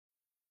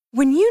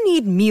When you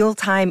need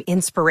mealtime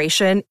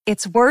inspiration,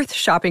 it's worth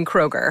shopping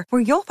Kroger,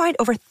 where you'll find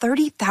over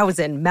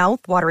 30,000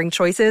 mouth-watering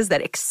choices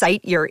that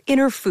excite your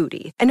inner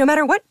foodie. And no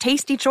matter what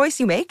tasty choice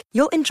you make,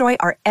 you'll enjoy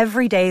our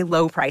everyday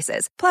low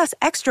prices, plus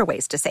extra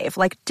ways to save,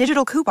 like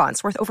digital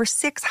coupons worth over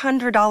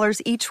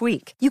 $600 each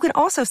week. You can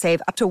also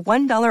save up to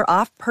 $1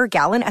 off per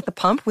gallon at the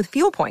pump with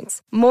fuel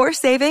points. More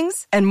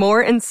savings and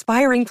more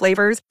inspiring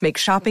flavors make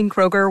shopping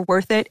Kroger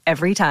worth it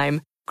every time.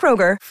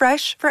 Kroger,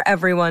 fresh for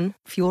everyone.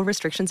 Fuel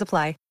restrictions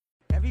apply.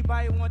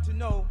 Everybody wants to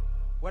know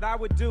what I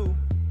would do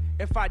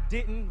if I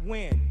didn't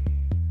win.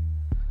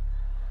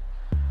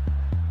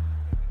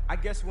 I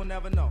guess we'll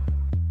never know.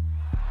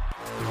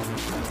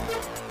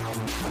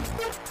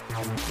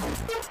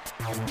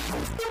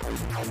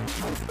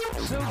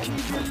 So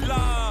keep it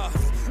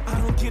love.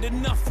 I don't get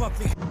enough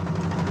of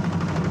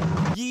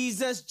it.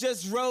 Jesus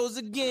just rose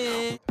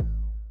again.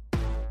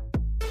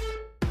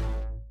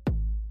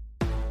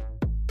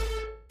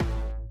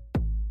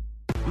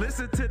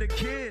 Listen to the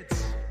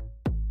kids.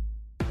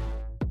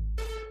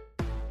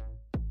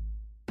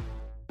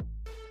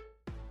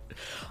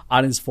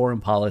 On his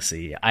foreign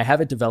policy, I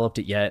haven't developed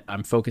it yet.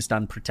 I'm focused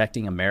on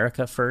protecting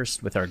America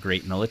first with our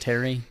great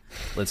military.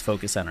 Let's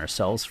focus on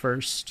ourselves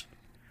first.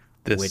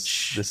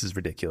 This is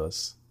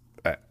ridiculous.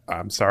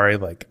 I'm sorry.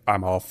 Like,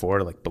 I'm all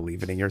for like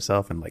believing in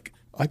yourself and like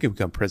I could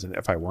become president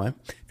if I want.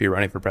 If you're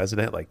running for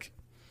president, like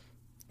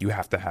you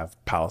have to have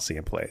policy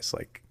in place.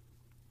 Like,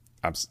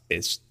 that's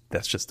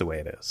just the way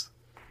it is.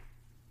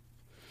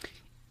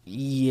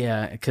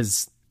 Yeah,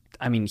 because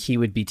I mean, he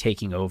would be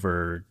taking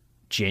over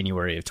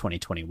January of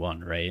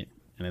 2021, right?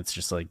 And it's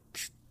just like,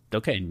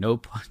 okay, no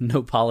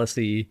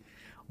policy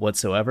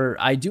whatsoever.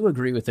 I do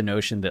agree with the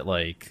notion that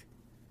like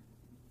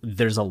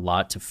there's a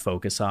lot to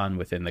focus on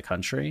within the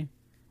country,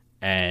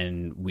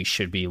 and we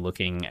should be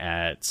looking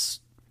at,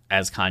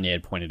 as Kanye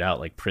had pointed out,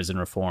 like prison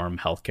reform,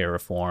 healthcare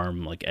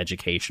reform, like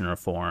education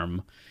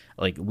reform.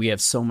 Like, we have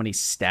so many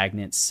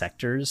stagnant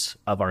sectors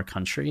of our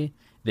country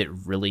that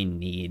really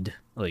need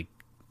like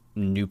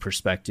new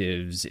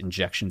perspectives,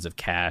 injections of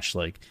cash.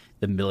 Like,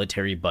 the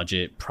military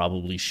budget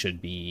probably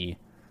should be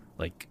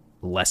like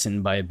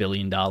lessened by $1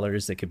 billion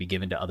that could be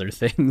given to other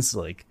things.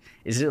 Like,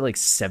 is it like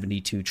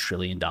 $72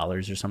 trillion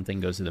or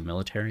something goes to the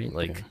military?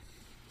 Like,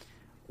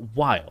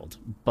 wild.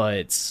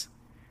 But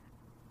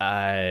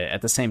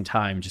at the same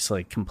time, just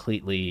like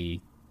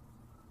completely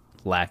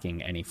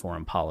lacking any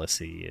foreign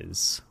policy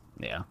is,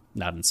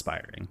 not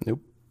inspiring.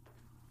 Nope.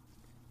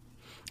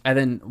 And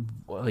then,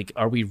 like,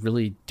 do we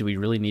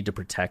really need to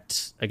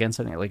protect against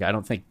anything? Like, I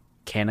don't think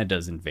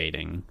Canada's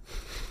invading.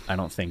 I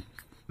don't think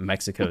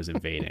Mexico's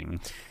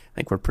invading. I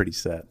think we're pretty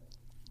set.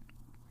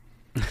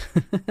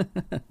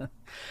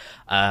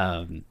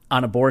 On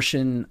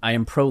abortion, I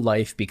am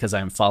pro-life because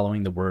I am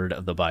following the word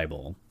of the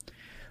Bible.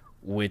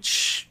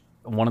 Which,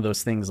 one of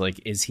those things,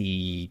 like, is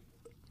he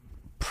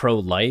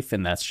pro-life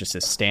and that's just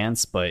his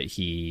stance, but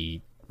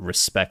he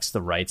respects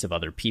the rights of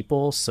other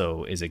people?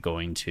 So is it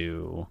going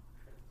to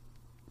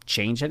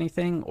change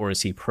anything, or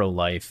is he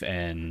pro-life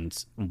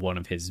and one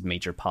of his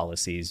major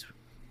policies,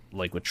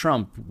 like with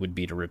Trump, would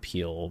be to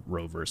repeal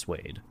Roe versus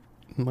Wade?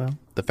 Well,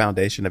 the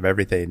foundation of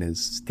everything is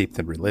steeped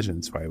in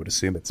religion, so I would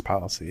assume it's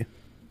policy.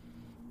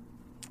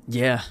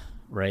 Yeah,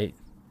 right.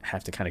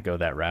 Have to kind of go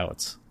that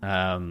route.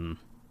 I'm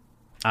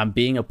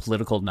being a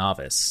political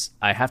novice.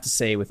 I have to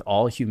say with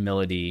all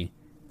humility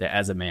that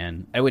as a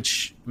man,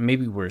 which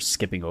maybe we're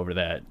skipping over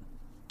that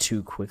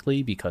too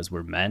quickly because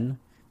we're men,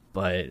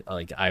 but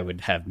like I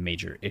would have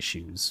major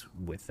issues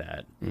with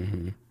that.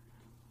 Mm-hmm.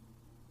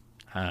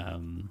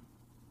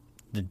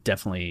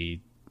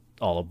 Definitely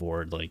all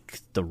aboard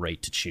like the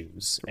right to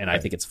choose. And right. I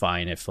think it's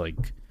fine if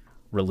like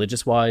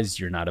religious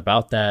wise you're not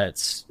about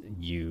that.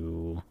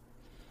 You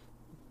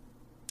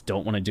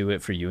don't want to do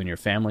it for you and your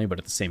family, but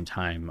at the same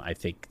time, I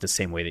think the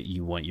same way that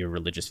you want your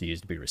religious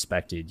views to be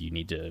respected, you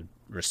need to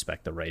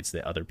respect the rights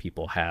that other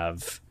people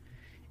have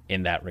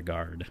in that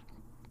regard.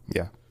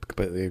 Yeah,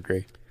 completely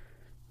agree.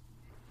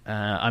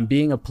 I'm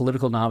being a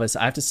political novice.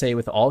 I have to say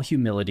with all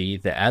humility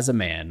that as a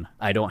man,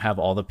 I don't have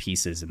all the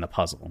pieces in the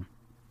puzzle.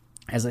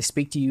 As I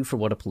speak to you for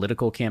what a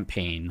political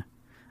campaign,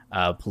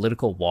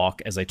 political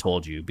walk, as I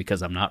told you,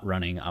 because I'm not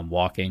running, I'm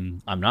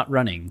walking. I'm not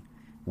running.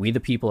 We the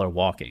people are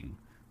walking.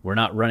 We're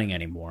not running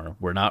anymore.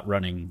 We're not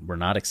running. We're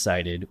not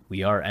excited.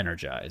 We are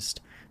energized.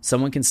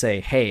 Someone can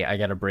say, hey, I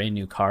got a brand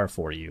new car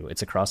for you.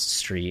 It's across the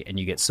street. And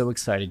you get so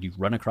excited, you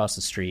run across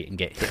the street and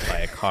get hit by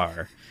a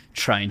car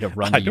trying to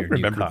run to your new car.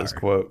 I don't remember this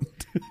quote.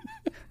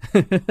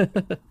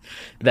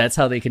 That's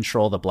how they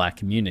control the black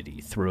community,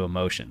 through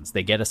emotions.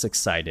 They get us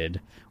excited.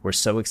 We're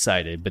so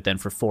excited. But then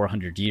for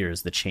 400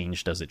 years, the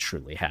change doesn't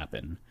truly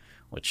happen,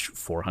 which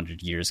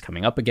 400 years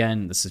coming up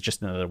again. This is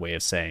just another way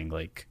of saying,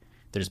 like,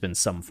 there's been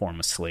some form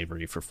of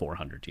slavery for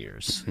 400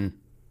 years. Mm-hmm.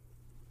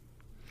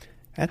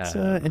 That's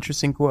an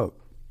interesting quote.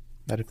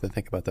 I'd have to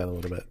think about that a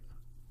little bit.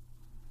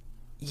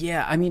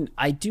 Yeah, I mean,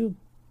 I do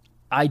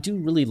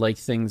really like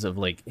things of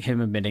like him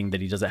admitting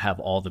that he doesn't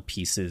have all the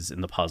pieces in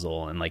the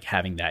puzzle and like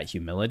having that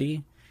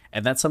humility.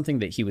 And that's something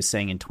that he was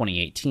saying in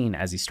 2018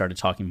 as he started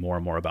talking more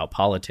and more about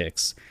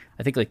politics.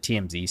 I think like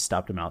TMZ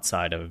stopped him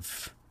outside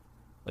of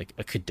like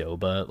a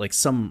Qdoba, like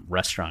some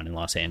restaurant in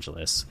Los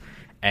Angeles.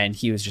 And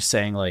he was just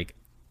saying like,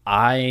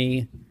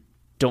 I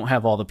don't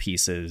have all the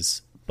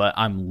pieces, but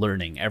I'm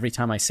learning. Every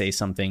time I say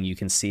something, you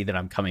can see that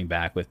I'm coming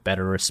back with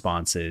better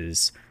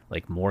responses,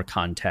 like more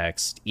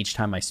context. Each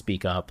time I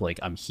speak up, like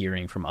I'm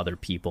hearing from other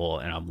people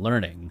and I'm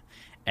learning,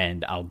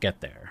 and I'll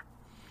get there.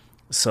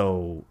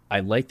 So I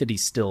like that he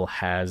still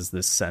has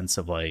this sense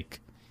of like,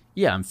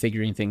 yeah, I'm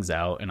figuring things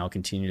out, and I'll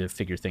continue to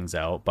figure things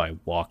out by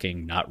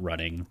walking, not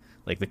running.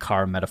 Like the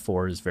car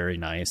metaphor is very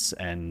nice.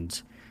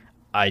 And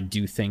I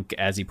do think,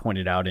 as he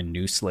pointed out in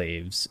New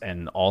Slaves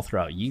and all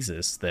throughout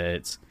Yeezus,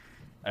 that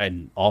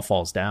and All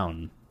Falls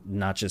Down,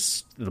 not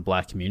just the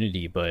Black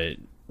community, but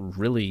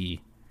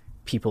really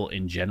people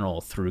in general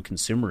through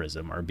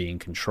consumerism are being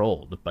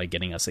controlled by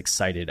getting us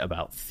excited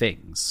about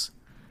things.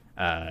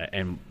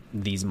 And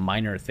these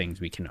minor things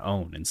we can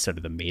own instead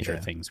of the major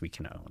things we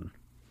can own.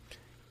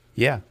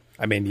 Yeah.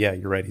 I mean, yeah,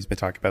 you're right. He's been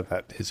talking about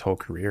that his whole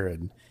career,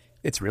 and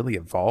it's really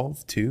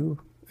evolved too.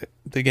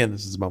 Again,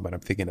 this is a moment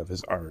I'm thinking of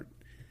as art.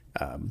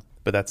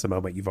 But that's the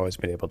moment you've always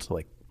been able to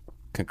like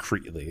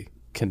concretely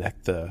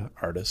connect the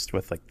artist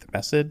with like the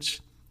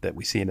message that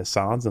we see in his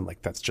songs. And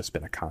like, that's just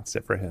been a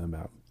constant for him.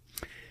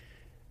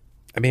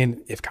 I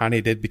mean, if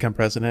Kanye did become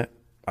president,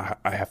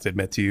 I have to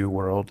admit to you,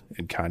 world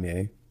and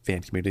Kanye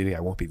fan community,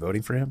 I won't be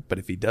voting for him. But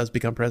if he does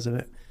become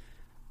president,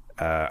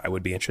 I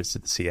would be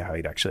interested to see how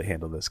he'd actually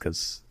handle this,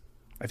 because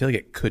I feel like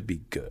it could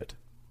be good.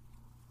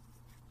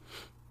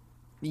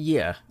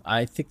 Yeah,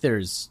 I think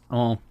there's...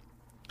 Oh,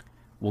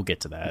 we'll get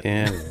to that.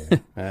 Yeah,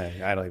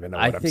 I don't even know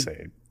what I'm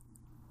saying.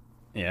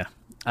 Yeah.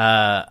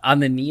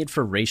 On the need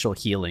for racial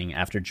healing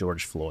after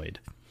George Floyd.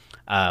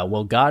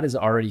 Well, God has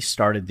already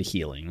started the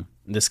healing.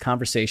 This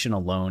conversation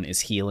alone is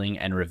healing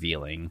and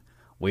revealing.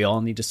 We all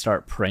need to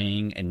start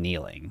praying and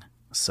kneeling.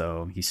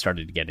 So he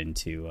started to get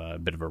into a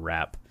bit of a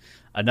rap.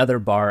 Another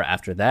bar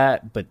after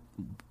that, but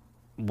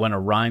when a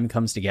rhyme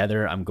comes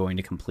together, I'm going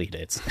to complete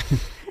it.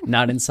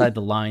 Not inside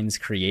the lines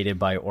created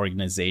by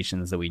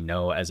organizations that we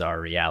know as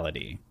our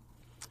reality.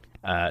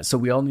 So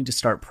we all need to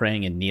start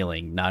praying and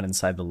kneeling, not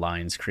inside the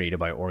lines created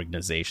by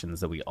organizations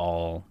that we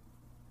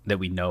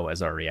know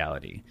as our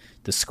reality.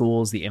 The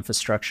schools, the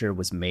infrastructure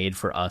was made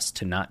for us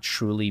to not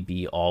truly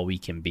be all we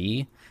can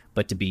be,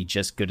 but to be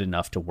just good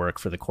enough to work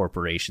for the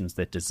corporations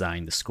that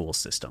design the school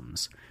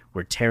systems.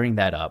 We're tearing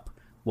that up.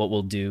 What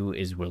we'll do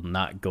is we're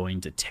not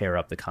going to tear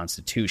up the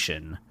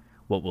Constitution.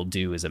 What we'll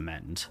do is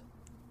amend.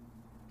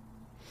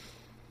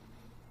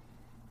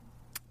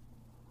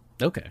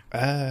 Okay.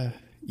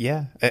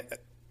 Yeah.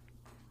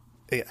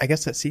 I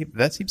guess that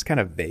seems kind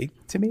of vague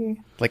to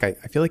me. Like I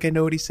feel like I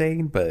know what he's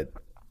saying, but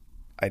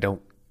I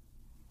don't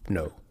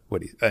know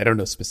I don't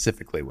know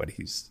specifically what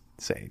he's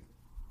saying.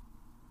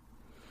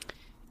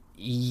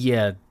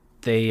 Yeah,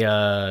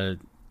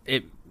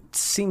 it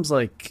seems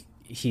like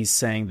he's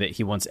saying that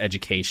he wants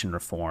education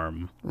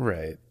reform.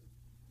 Right.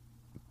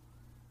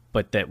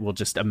 But that we'll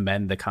just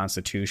amend the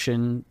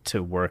Constitution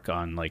to work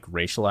on like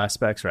racial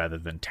aspects rather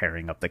than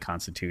tearing up the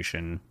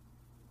Constitution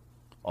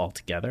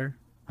altogether.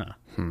 Huh.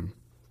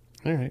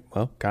 All right.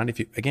 Well, Con, if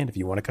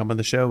you want to come on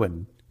the show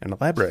and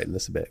elaborate on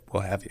this a bit,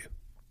 we'll have you.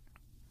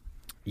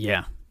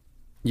 Yeah.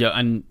 Yeah,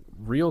 and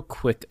real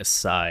quick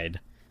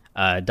aside,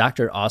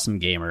 Dr. Awesome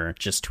Gamer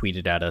just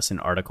tweeted at us an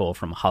article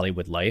from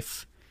Hollywood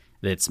Life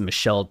that's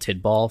Michelle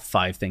Tidball,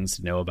 5 Things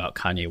to Know About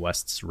Kanye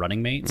West's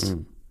Running Mates.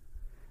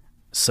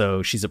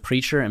 So she's a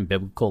preacher and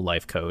biblical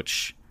life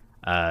coach.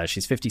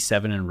 She's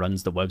 57 and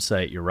runs the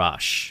website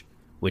Yerash,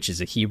 which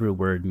is a Hebrew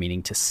word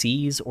meaning to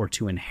seize or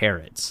to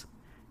inherit.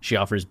 She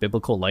offers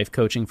biblical life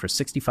coaching for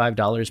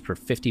 $65 per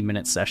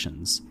 50-minute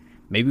sessions.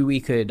 Maybe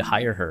we could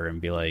hire her and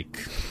be like,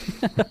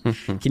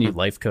 can you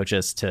life coach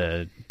us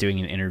to doing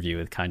an interview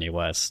with Kanye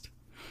West?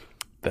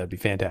 That'd be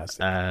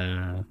fantastic.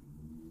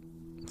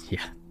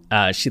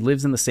 Yeah. She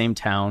lives in the same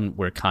town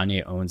where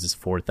Kanye owns his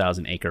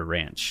 4,000-acre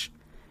ranch.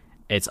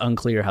 It's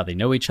unclear how they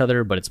know each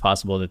other, but it's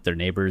possible that they're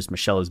neighbors.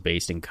 Michelle is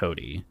based in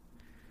Cody.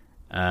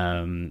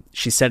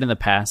 She said in the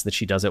past that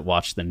she doesn't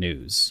watch the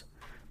news.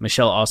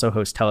 Michelle also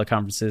hosts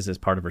teleconferences as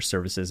part of her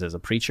services as a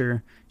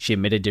preacher. She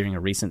admitted during a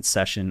recent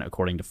session,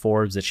 according to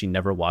Forbes, that she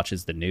never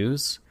watches the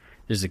news.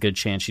 There's a good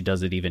chance she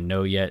doesn't even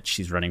know yet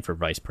she's running for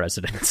vice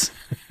president.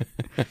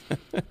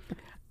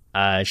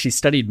 She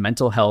studied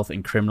mental health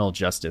and criminal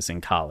justice in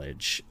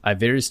college. I have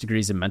various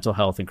degrees in mental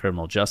health and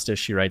criminal justice,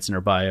 she writes in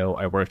her bio.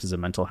 I worked as a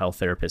mental health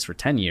therapist for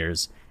 10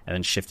 years and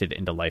then shifted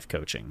into life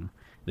coaching.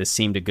 This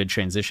seemed a good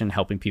transition,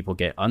 helping people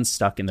get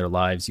unstuck in their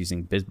lives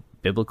using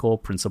biblical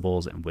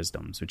principles and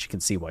wisdoms, which you can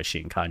see why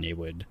she and Kanye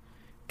would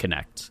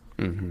connect.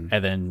 Mm-hmm.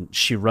 And then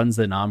she runs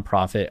the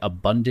nonprofit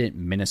Abundant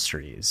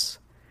Ministries.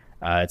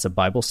 It's a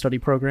Bible study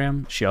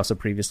program. She also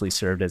previously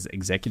served as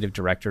executive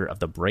director of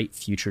the Bright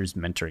Futures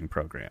Mentoring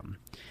Program.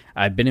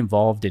 I've been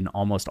involved in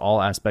almost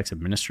all aspects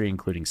of ministry,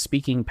 including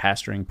speaking,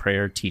 pastoring,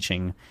 prayer,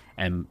 teaching,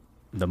 and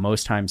the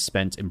most time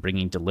spent in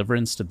bringing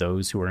deliverance to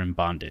those who are in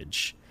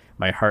bondage.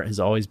 My heart has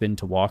always been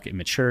to walk in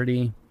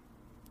maturity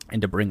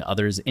and to bring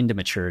others into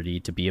maturity,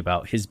 to be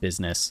about his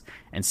business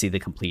and see the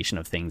completion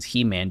of things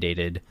he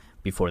mandated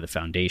before the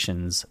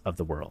foundations of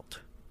the world.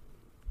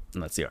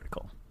 And that's the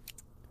article.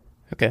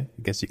 Okay,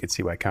 I guess you could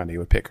see why Kanye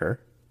would pick her.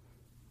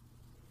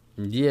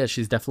 Yeah,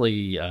 she's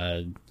definitely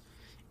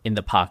in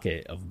the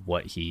pocket of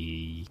what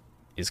he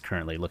is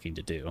currently looking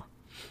to do.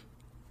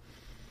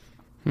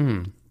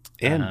 And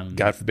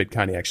God forbid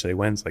Kanye actually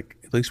wins. Like,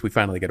 at least we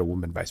finally get a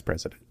woman vice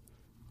president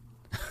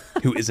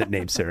who isn't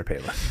named Sarah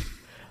Palin.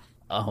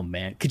 Oh,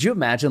 man. Could you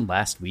imagine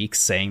last week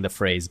saying the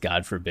phrase,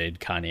 God forbid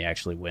Kanye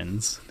actually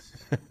wins?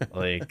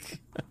 Like,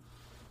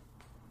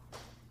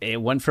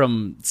 it went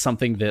from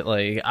something that,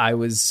 like, I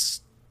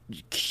was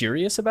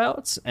curious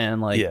about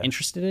and, like,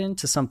 interested in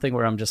to something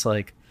where I'm just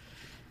like,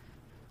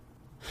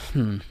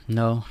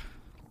 no.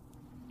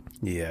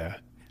 Yeah.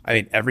 I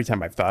mean, every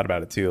time I've thought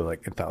about it, too,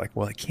 like, I thought, like,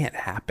 well, it can't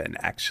happen,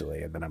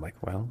 actually. And then I'm like,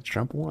 well,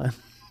 Trump won.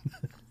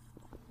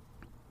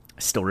 I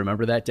still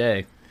remember that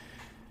day.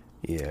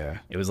 Yeah.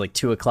 It was like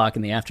 2:00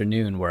 in the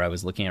afternoon where I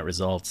was looking at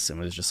results and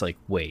was just like,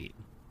 wait,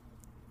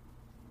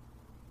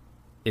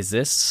 is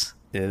this?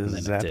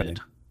 Is happening?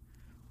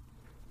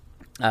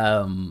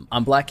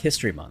 On Black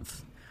History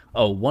Month.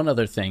 Oh, one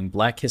other thing,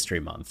 Black History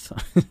Month.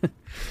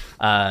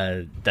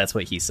 That's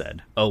what he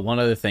said. Oh, one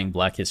other thing,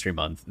 Black History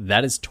Month.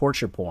 That is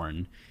torture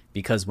porn,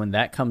 because when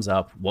that comes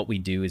up, what we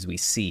do is we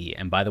see.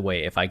 And by the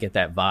way, if I get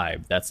that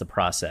vibe, that's the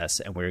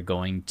process. And we're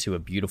going to a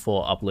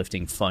beautiful,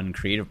 uplifting, fun,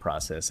 creative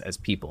process as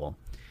people.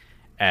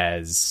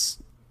 As,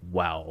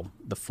 wow,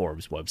 the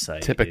Forbes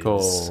website.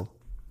 Typical.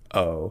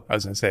 I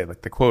was going to say,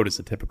 like, the quote is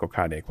a typical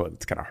Kanye quote.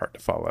 It's kind of hard to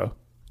follow.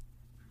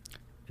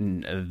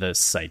 The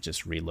site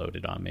just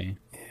reloaded on me.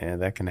 Yeah,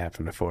 that can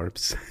happen to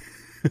Forbes.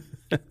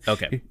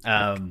 Okay.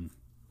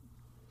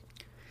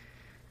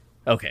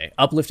 Okay.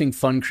 Uplifting,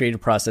 fun,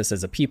 creative process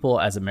as a people,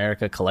 as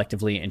America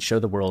collectively, and show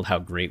the world how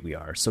great we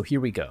are. So here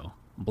we go.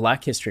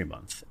 Black History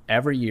Month.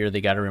 Every year they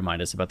got to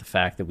remind us about the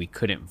fact that we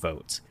couldn't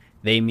vote.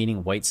 They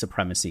meaning white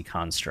supremacy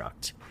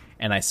construct.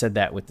 And I said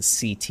that with the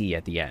CT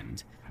at the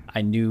end.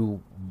 I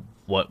knew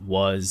what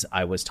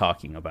I was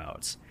talking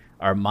about.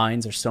 Our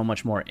minds are so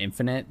much more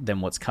infinite than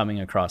what's coming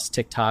across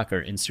TikTok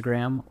or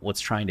Instagram, what's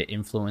trying to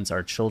influence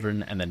our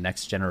children and the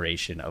next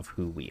generation of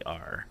who we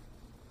are.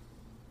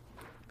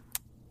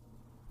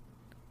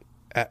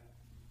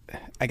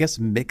 I guess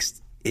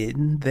mixed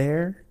in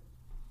there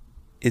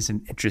is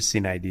an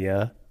interesting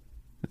idea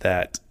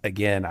that,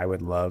 again, I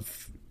would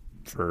love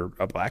for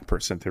a Black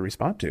person to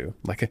respond to.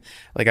 Like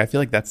I feel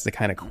like that's the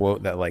kind of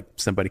quote that, like,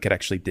 somebody could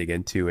actually dig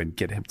into and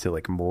get him to,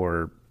 like,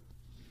 more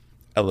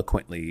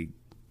eloquently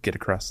get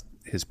across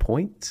his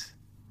point.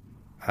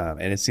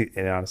 And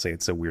honestly,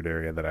 it's a weird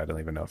area that I don't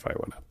even know if I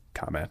want to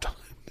comment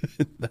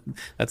on.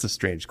 That's a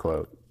strange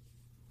quote.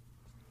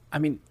 I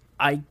mean,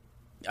 I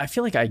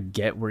feel like I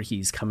get where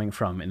he's coming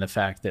from in the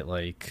fact that,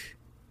 like,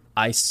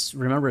 I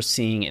remember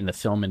seeing in the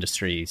film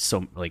industry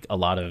so, like, a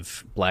lot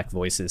of Black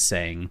voices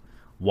saying,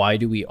 why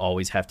do we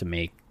always have to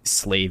make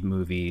slave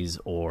movies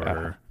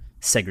or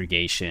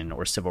segregation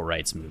or civil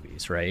rights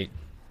movies, right?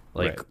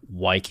 Like,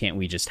 why can't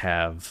we just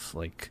have,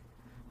 like,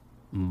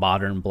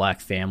 modern Black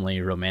family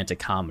romantic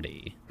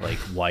comedy? Like,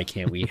 why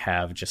can't we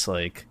have just,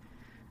 like,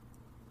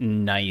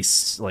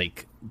 nice,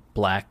 like,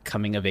 Black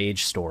coming of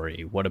age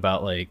story? What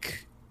about,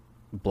 like,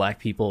 Black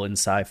people in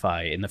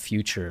sci-fi in the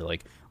future?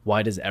 Like,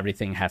 why does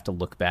everything have to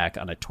look back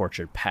on a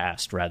tortured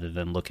past rather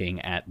than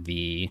looking at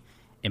the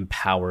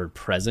empowered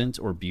present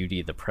or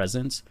beauty of the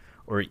present,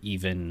 or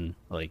even,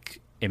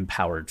 like,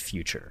 empowered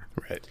future?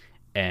 Right.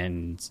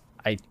 And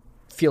I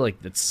feel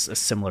like that's a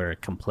similar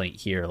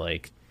complaint here.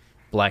 Like,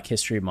 Black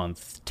History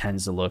Month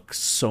tends to look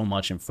so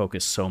much and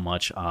focus so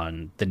much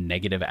on the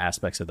negative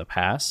aspects of the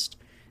past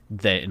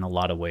that in a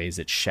lot of ways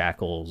it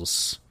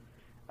shackles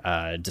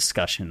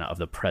discussion of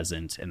the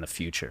present and the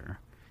future,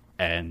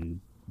 and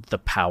the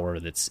power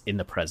that's in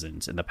the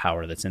present and the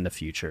power that's in the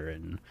future.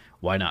 And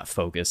why not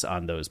focus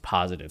on those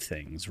positive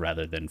things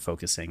rather than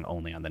focusing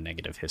only on the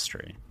negative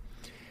history?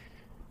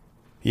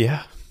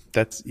 Yeah,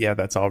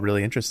 that's all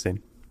really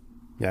interesting.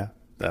 Yeah.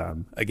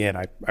 Again,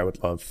 I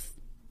would love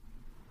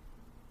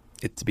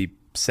it to be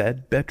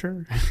said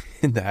better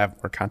and to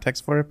have more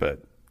context for it,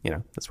 but, you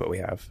know, that's what we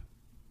have.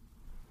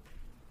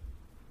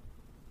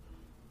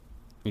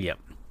 Yep.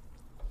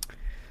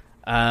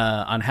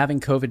 On having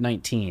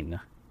COVID-19,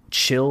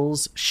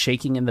 chills,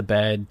 shaking in the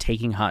bed,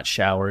 taking hot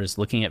showers,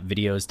 looking at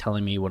videos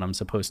telling me what I'm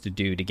supposed to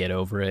do to get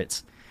over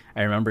it.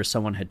 I remember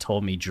someone had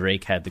told me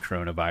Drake had the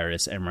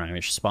coronavirus, and my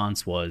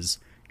response was,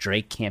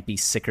 Drake can't be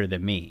sicker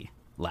than me.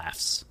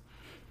 Laughs.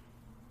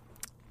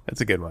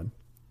 That's a good one.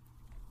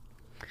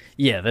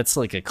 Yeah, that's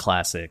like a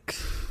classic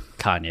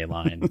Kanye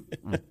line.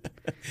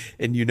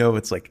 And, you know,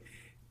 it's like,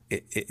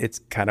 it's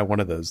kind of one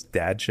of those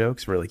dad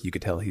jokes where, like, you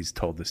could tell he's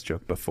told this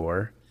joke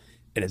before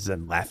and is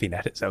then laughing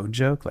at his own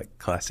joke, like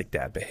classic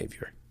dad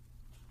behavior.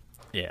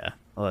 Yeah,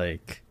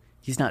 like,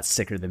 he's not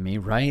sicker than me,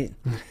 right?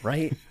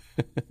 Right?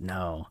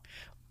 No.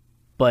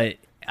 But,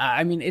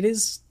 I mean, it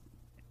is,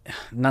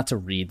 not to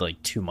read,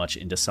 like, too much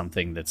into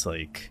something that's,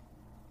 like,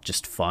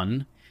 just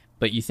fun.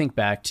 But you think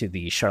back to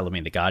the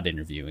Charlemagne the God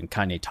interview, and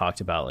Kanye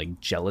talked about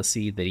like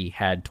jealousy that he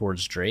had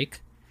towards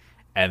Drake,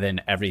 and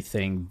then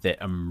everything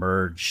that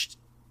emerged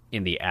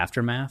in the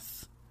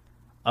aftermath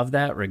of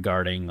that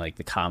regarding like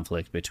the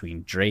conflict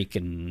between Drake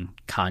and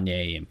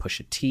Kanye and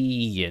Pusha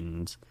T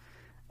and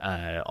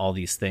all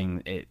these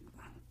things.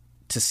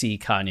 To see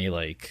Kanye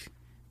like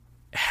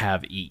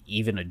have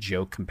even a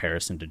joke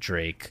comparison to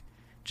Drake,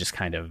 just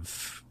kind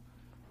of,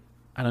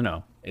 I don't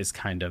know, is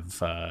kind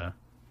of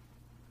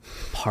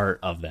part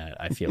of that.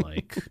 I feel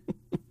like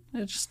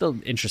it's just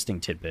an interesting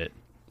tidbit.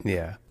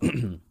 Yeah.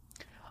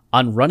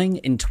 On running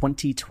in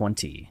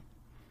 2020,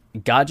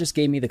 God just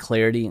gave me the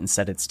clarity and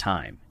said it's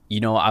time. You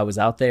know, I was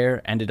out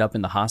there, ended up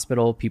in the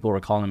hospital. People were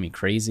calling me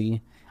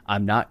crazy.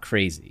 I'm not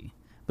crazy.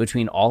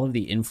 Between all of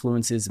the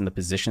influences and the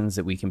positions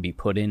that we can be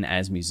put in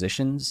as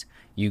musicians,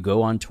 you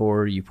go on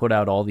tour, you put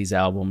out all these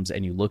albums,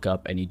 and you look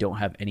up and you don't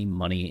have any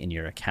money in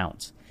your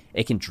account.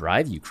 It can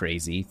drive you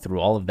crazy. Through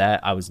all of that,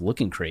 I was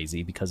looking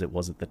crazy because it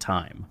wasn't the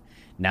time.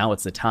 Now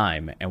it's the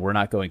time, and we're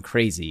not going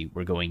crazy,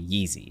 we're going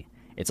Yeezy.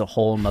 It's a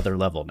whole nother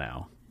level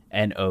now.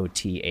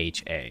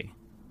 Notha.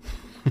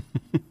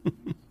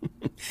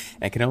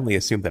 I can only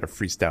assume that a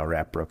freestyle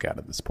rap broke out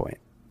at this point.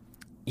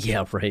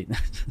 Yeah, right.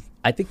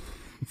 I think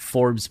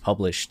Forbes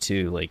published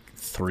too, like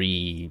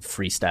 3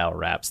 freestyle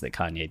raps that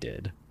Kanye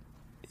did.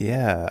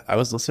 Yeah, I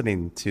was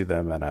listening to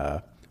them,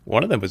 and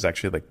one of them was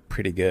actually like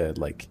pretty good.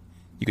 Like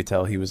you could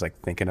tell he was like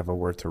thinking of a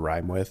word to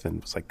rhyme with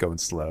and was like going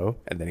slow,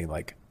 and then he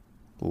like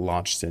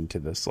launched into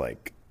this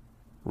like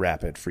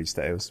rapid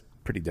freestyle. It was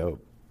pretty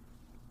dope.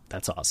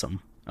 That's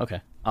awesome.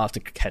 Okay, I'll have to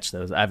catch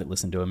those. I haven't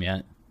listened to them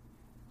yet.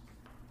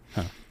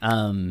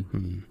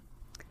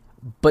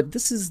 But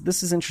this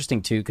is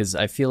interesting too, because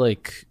I feel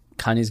like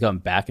Kanye's gone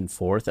back and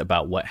forth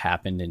about what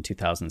happened in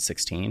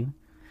 2016.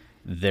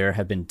 There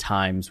have been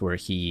times where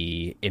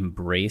he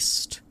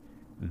embraced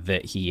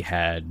that he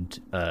had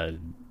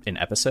an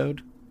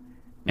episode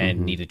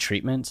and needed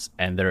treatment,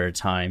 and there are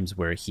times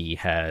where he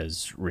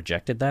has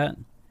rejected that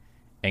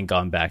and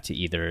gone back to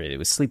either it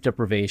was sleep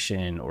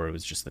deprivation or it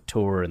was just the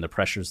tour and the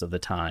pressures of the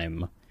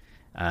time.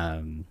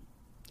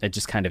 It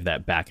just kind of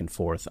that back and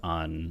forth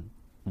on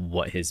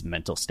what his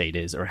mental state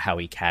is or how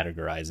he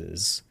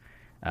categorizes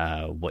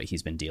what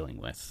he's been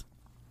dealing with.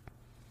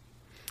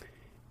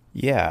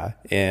 Yeah,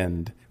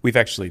 and we've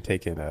actually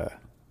taken a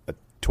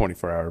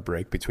 24-hour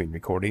break between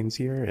recordings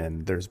here,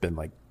 and there's been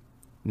like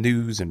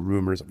news and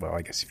rumors. Well,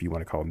 I guess if you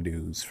want to call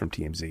news from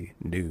TMZ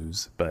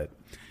news, but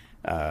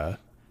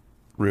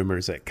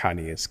rumors that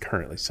Kanye is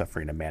currently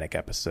suffering a manic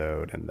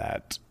episode,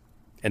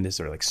 and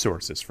these are like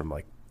sources from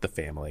like the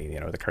family, you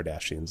know, the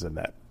Kardashians, and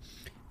that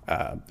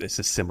this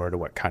is similar to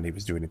what Kanye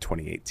was doing in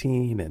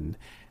 2018, and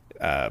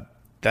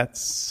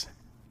that's,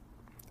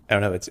 I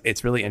don't know,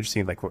 it's really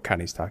interesting like what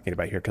Kanye's talking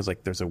about here, because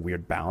like there's a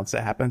weird balance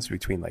that happens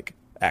between like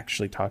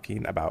actually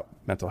talking about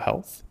mental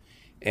health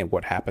and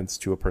what happens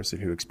to a person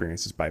who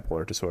experiences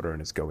bipolar disorder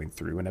and is going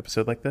through an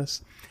episode like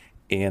this,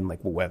 and like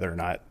whether or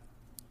not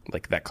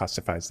like that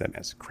classifies them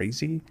as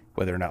crazy,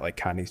 whether or not like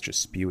Kanye's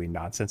just spewing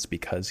nonsense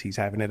because he's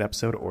having an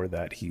episode, or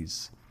that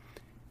he's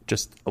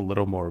just a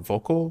little more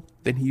vocal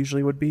than he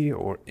usually would be,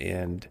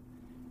 and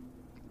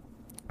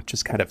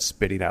just kind of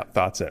spitting out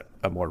thoughts at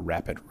a more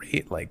rapid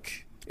rate.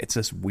 Like it's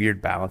this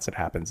weird balance that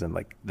happens, and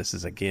like this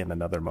is again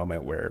another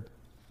moment where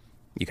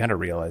you kind of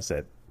realize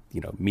that,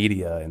 you know,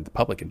 media and the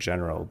public in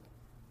general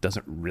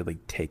doesn't really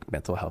take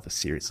mental health as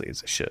seriously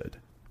as it should.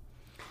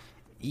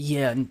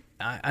 Yeah,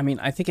 I mean,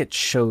 I think it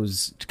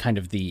shows kind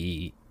of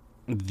the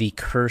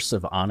curse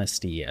of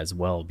honesty as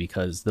well,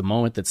 because the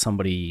moment that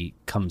somebody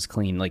comes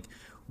clean, like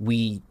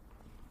we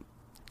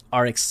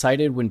are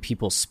excited when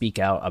people speak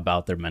out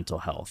about their mental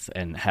health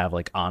and have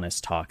like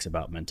honest talks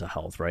about mental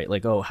health, right?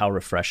 Like, oh, how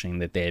refreshing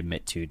that they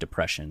admit to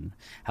depression,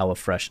 how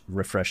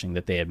refreshing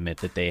that they admit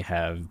that they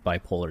have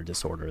bipolar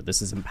disorder.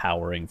 This is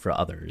empowering for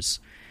others.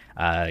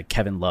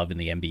 Kevin Love in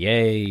the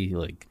NBA,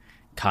 like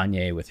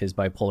Kanye with his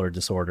bipolar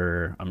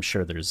disorder. I'm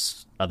sure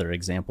there's other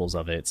examples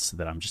of it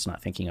that I'm just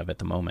not thinking of at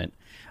the moment.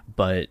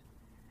 But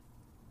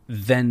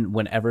then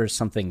whenever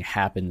something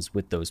happens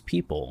with those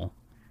people,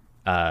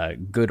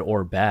 good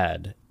or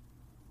bad,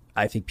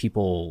 I think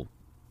people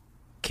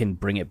can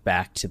bring it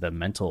back to the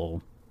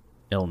mental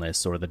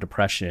illness or the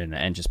depression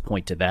and just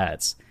point to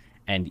that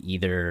and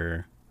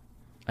either,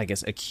 I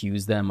guess,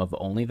 accuse them of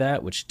only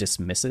that, which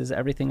dismisses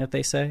everything that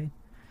they say,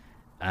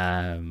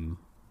 and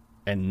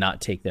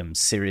not take them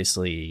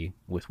seriously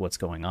with what's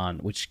going on,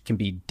 which can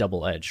be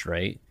double-edged,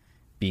 right?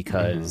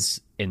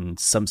 Because in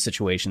some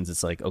situations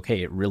it's like,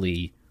 okay, it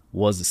really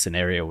was a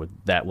scenario where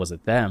that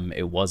wasn't them,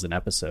 it was an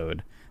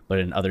episode. But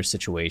in other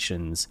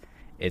situations,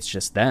 it's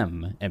just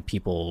them, and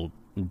people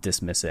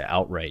dismiss it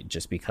outright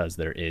just because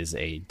there is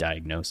a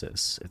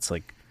diagnosis. It's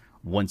like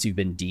once you've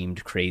been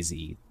deemed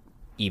crazy,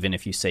 even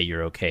if you say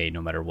you're okay, no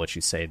matter what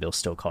you say, they'll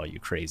still call you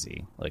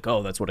crazy. Like,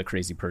 oh, that's what a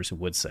crazy person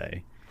would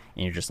say.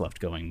 And you're just left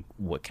going,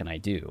 what can I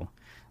do?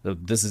 So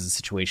this is a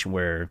situation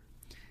where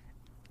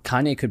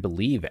Kanye could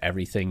believe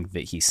everything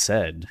that he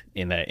said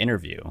in that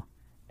interview,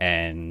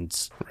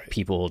 and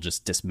people will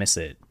just dismiss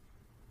it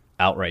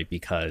outright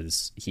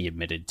because he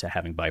admitted to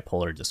having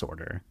bipolar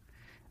disorder,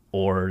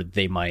 or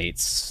they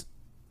might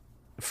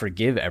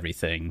forgive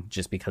everything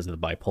just because of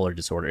the bipolar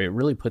disorder. It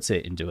really puts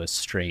it into a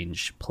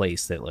strange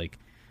place that like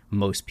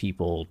most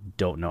people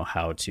don't know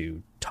how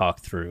to talk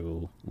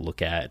through,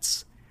 look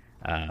at,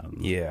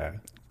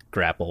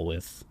 grapple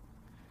with.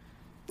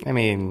 I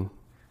mean,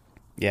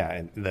 yeah,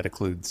 and that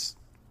includes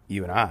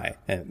you and I.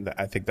 And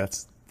I think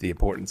that's the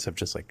importance of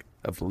just like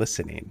of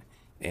listening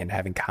and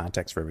having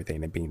context for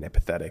everything and being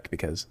empathetic,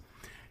 because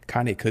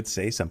Kanye could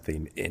say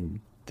something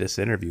in this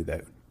interview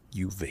that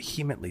you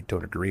vehemently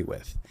don't agree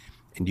with.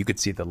 And you could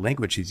see the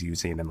language he's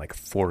using and like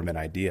form an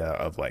idea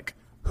of like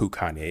who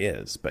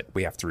Kanye is. But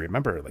we have to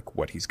remember like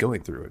what he's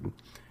going through and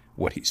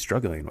what he's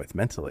struggling with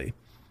mentally.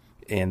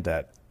 And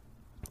that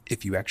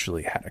if you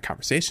actually had a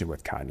conversation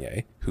with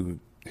Kanye, who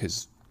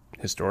has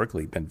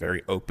historically been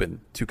very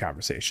open to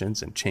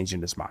conversations and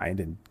changing his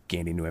mind and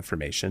gaining new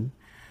information,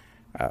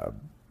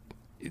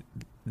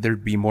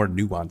 there'd be more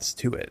nuance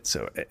to it.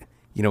 So,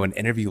 you know, an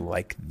interview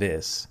like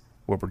this,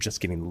 where we're just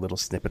getting little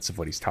snippets of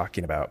what he's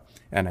talking about,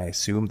 and I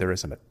assume there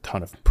isn't a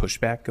ton of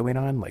pushback going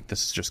on, like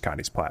this is just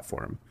Kanye's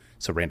platform.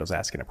 So Randall's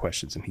asking him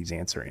questions and he's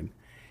answering.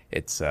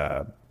 It's,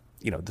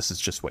 you know, this is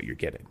just what you're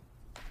getting.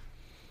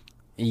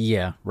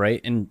 Yeah,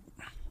 right. And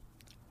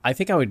I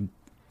think I would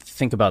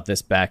think about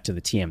this back to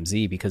the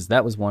TMZ, because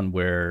that was one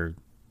where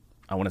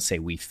I want to say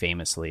we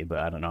famously, but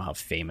I don't know how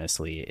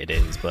famously it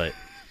is, but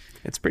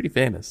it's pretty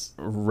famous.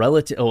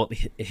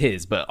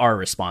 But our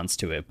response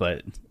to it,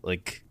 but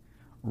like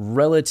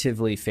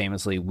relatively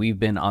famously, we've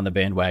been on the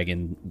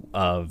bandwagon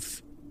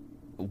of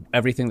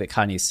everything that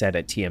Kanye said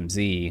at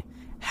TMZ.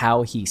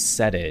 How he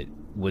said it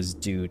was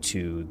due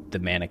to the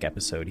manic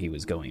episode he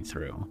was going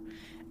through.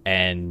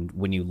 And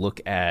when you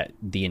look at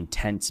the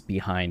intent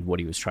behind what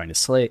he was trying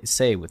to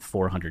say with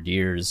 400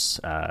 years,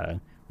 when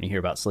you hear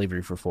about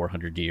slavery for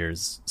 400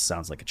 years,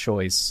 sounds like a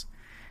choice.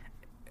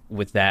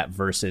 With that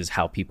versus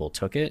how people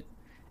took it,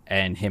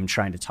 and him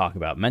trying to talk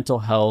about mental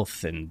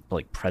health and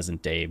like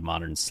present day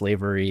modern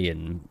slavery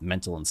and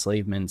mental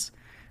enslavement,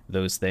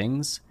 those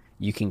things,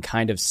 you can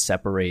kind of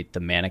separate the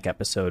manic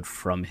episode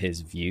from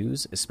his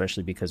views,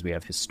 especially because we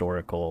have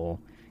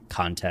historical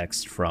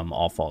context from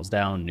All Falls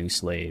Down, New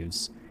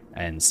Slaves,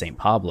 and St.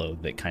 Pablo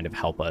that kind of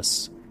help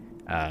us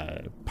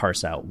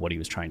parse out what he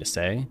was trying to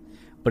say.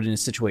 But in a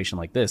situation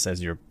like this,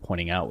 as you're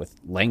pointing out with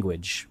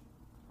language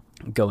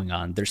going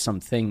on, there's some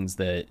things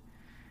that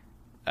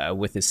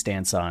with his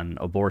stance on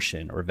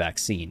abortion or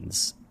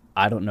vaccines,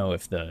 I don't know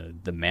if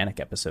the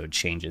manic episode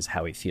changes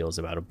how he feels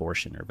about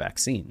abortion or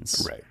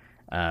vaccines. Right.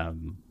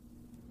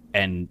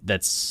 And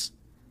that's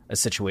a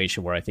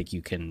situation where I think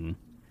you can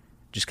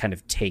just kind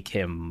of take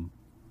him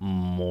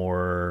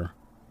more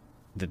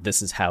that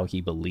this is how he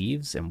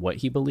believes and what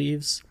he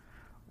believes,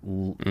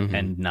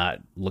 and not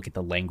look at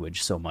the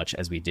language so much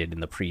as we did in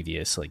the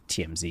previous like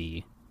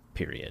TMZ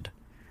period.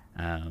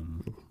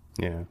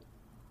 Yeah.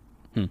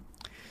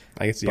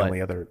 I guess the only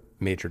other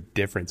major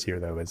difference here,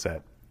 though, is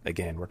that,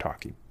 again, we're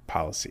talking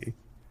policy.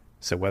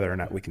 So whether or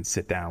not we can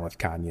sit down with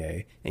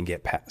Kanye and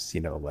get past,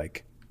 you know,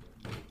 like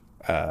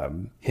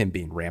him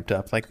being ramped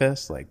up like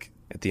this, like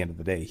at the end of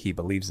the day, he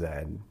believes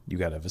that, and you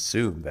got to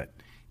assume that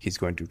he's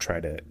going to try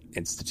to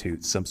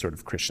institute some sort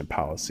of Christian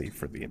policy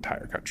for the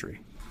entire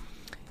country.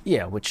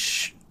 Yeah,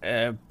 which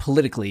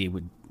politically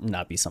would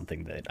not be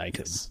something that I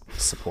could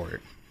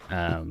support.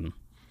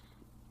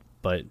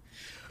 But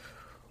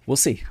we'll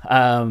see.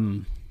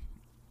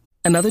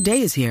 Another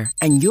day is here,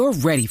 and you're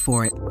ready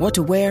for it. What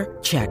to wear?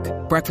 Check.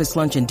 Breakfast,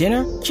 lunch, and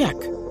dinner? Check.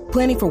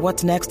 Planning for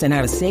what's next and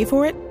how to save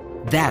for it?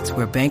 That's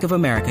where Bank of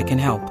America can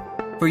help.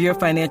 For your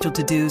financial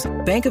to-dos,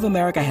 Bank of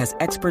America has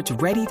experts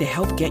ready to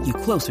help get you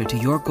closer to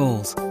your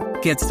goals.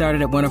 Get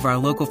started at one of our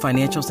local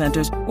financial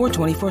centers or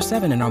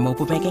 24/7 in our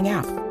mobile banking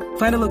app.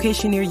 Find a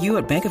location near you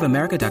at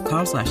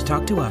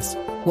bankofamerica.com/talktous.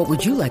 What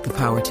would you like the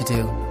power to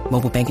do?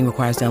 Mobile banking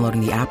requires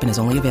downloading the app and is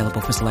only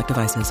available for select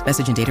devices.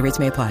 Message and data rates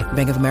may apply.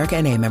 Bank of America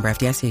NA, member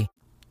FDIC.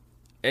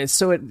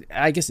 So it,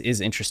 I guess, is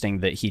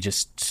interesting that he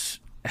just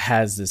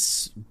has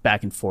this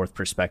back and forth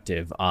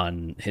perspective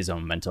on his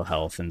own mental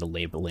health and the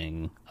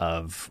labeling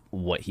of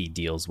what he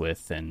deals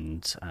with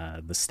and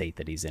the state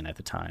that he's in at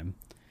the time.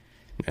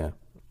 Yeah.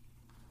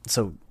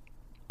 So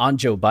on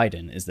Joe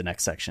Biden is the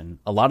next section.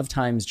 A lot of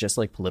times, just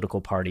like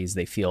political parties,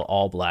 they feel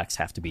all blacks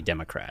have to be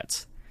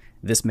Democrats.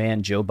 This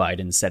man, Joe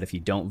Biden, said, if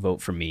you don't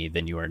vote for me,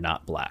 then you are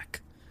not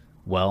black.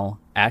 Well,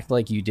 act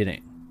like we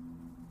didn't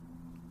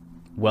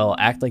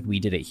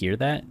hear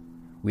that.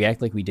 We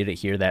act like we didn't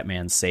hear that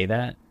man say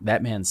that.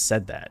 That man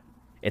said that.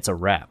 It's a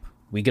wrap.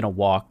 We gonna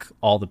walk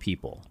all the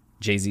people.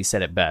 Jay-Z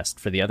said it best.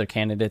 For the other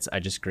candidates,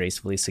 I just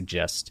gracefully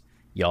suggest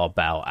y'all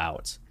bow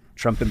out.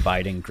 Trump and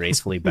Biden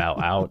gracefully bow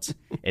out.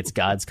 It's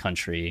God's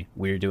country.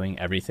 We're doing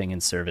everything in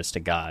service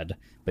to God,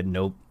 but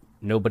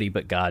nobody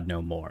but God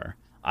no more.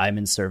 I'm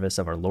in service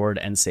of our Lord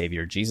and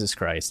Savior, Jesus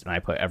Christ, and I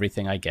put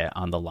everything I get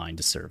on the line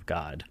to serve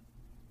God.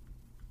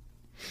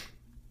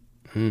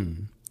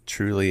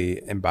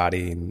 Truly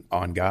embodying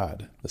On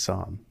God, the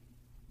song.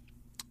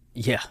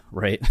 Yeah,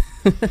 right.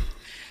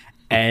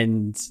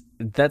 And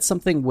that's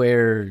something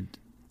where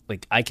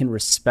like I can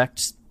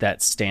respect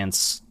that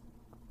stance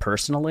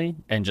personally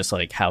and just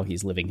like how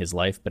he's living his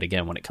life. But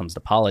again, when it comes to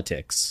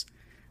politics,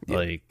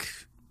 like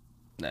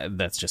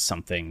that's just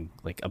something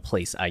like a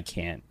place I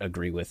can't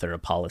agree with or a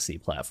policy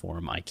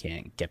platform I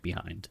can't get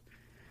behind.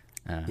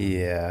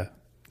 Yeah.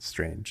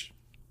 Strange.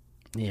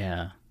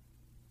 Yeah.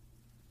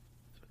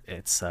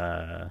 It's,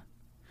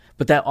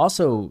 but that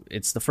also,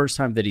 it's the first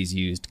time that he's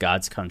used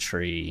God's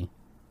Country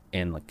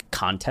in like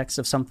context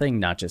of something,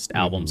 not just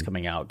albums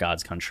coming out,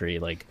 God's Country.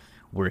 Like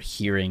we're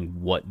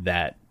hearing what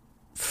that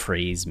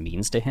phrase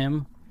means to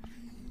him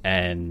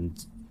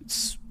and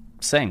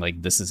saying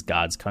like, this is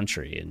God's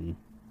country, and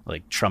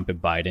like Trump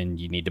and Biden,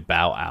 you need to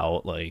bow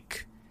out.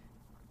 Like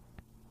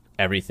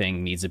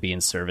everything needs to be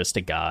in service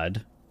to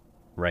God.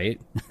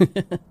 Right.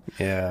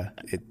 Yeah.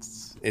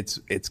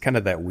 It's kind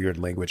of that weird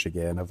language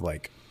again of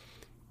like,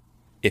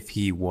 if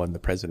he won the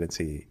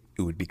presidency,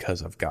 it would be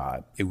because of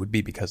God. It would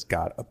be because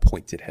God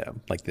appointed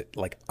him.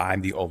 Like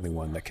I'm the only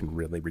one that can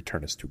really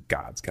return us to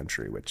God's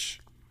country,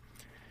 which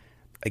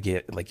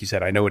again, like you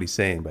said, I know what he's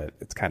saying, but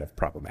it's kind of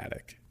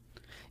problematic.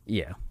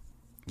 Yeah.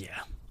 Yeah.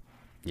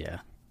 Yeah.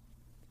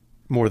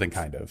 More than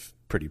kind of,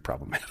 pretty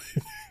problematic.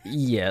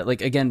 Yeah.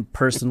 Like again,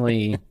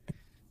 personally,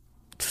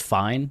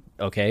 fine.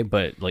 Okay.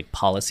 But like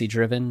policy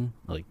driven,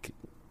 like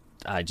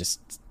I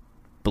just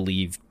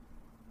believe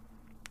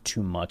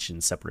too much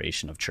in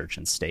separation of church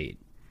and state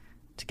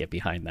to get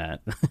behind that.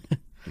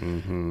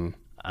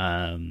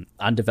 On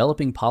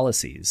developing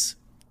policies.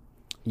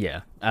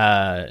 Yeah.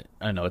 I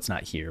know it's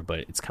not here, but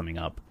it's coming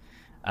up.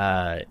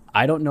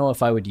 I don't know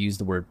if I would use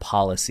the word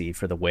policy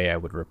for the way I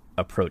would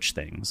approach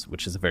things,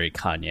 which is a very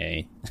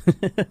Kanye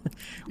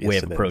way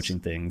of approaching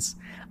things.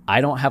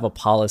 I don't have a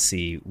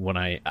policy when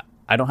I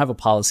don't have a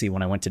policy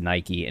when I went to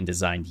Nike and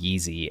designed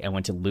Yeezy and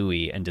went to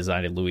Louis and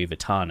designed a Louis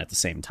Vuitton at the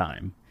same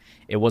time.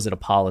 It wasn't a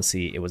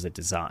policy, it was a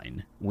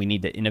design. We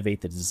need to innovate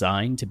the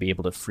design to be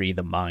able to free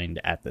the mind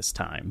at this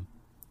time.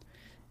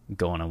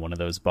 Going on one of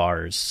those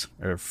bars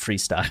or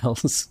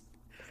freestyles.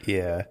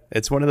 Yeah.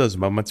 It's one of those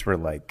moments where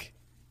like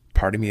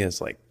part of me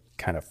is like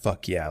kind of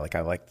fuck yeah. Like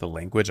I like the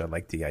language, I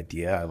like the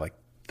idea, I like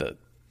the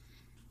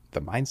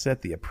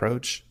mindset, the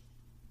approach,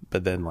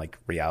 but then like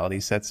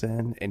reality sets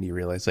in and you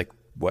realize like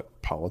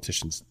what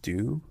politicians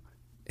do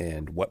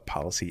and what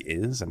policy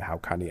is and how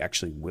Kanye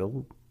actually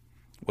will,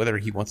 whether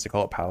he wants to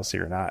call it policy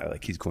or not,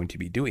 like he's going to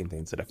be doing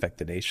things that affect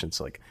the nation.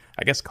 So like,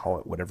 I guess call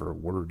it whatever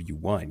word you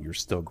want. You're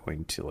still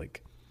going to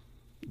like,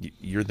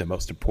 you're the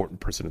most important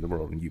person in the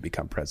world when you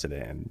become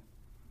president. And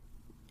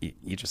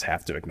you just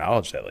have to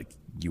acknowledge that like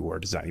you are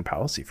designing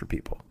policy for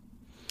people.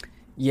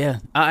 Yeah,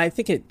 I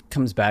think it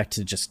comes back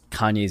to just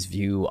Kanye's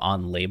view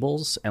on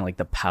labels and like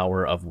the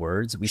power of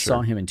words. We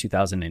saw him in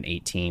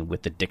 2018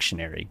 with the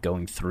dictionary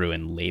going through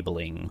and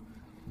labeling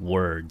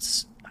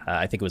words.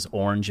 I think it was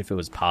orange if it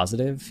was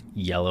positive,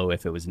 yellow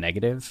if it was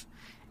negative.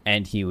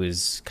 And he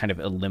was kind of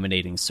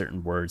eliminating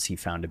certain words he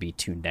found to be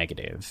too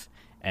negative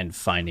and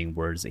finding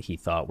words that he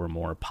thought were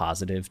more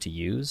positive to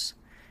use.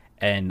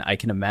 And I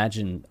can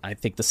imagine, I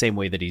think the same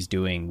way that he's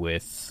doing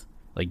with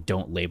like,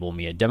 don't label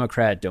me a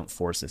Democrat, don't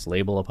force this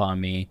label upon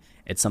me.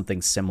 It's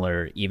something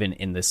similar, even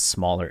in this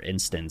smaller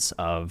instance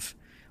of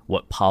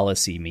what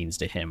policy means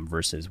to him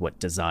versus what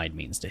design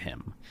means to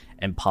him.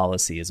 And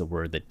policy is a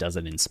word that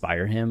doesn't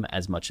inspire him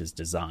as much as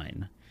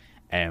design.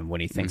 And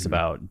when he thinks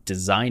about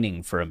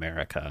designing for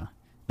America,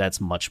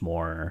 that's much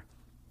more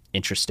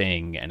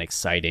interesting and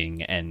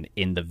exciting and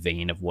in the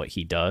vein of what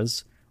he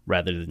does,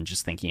 rather than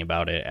just thinking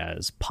about it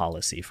as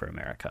policy for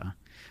America,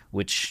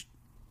 which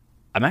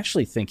I'm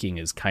actually thinking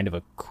is kind of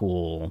a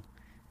cool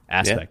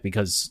aspect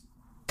because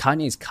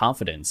Kanye's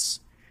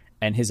confidence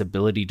and his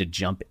ability to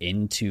jump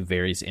into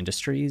various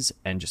industries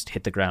and just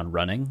hit the ground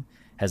running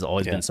has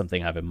always been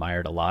something I've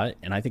admired a lot.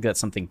 And I think that's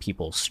something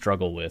people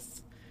struggle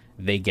with.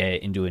 They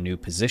get into a new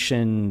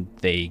position,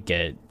 they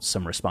get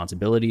some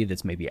responsibility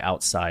that's maybe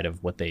outside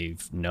of what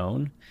they've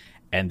known,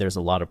 and there's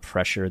a lot of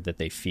pressure that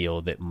they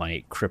feel that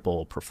might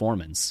cripple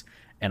performance.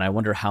 And I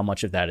wonder how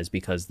much of that is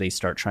because they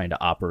start trying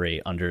to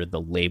operate under the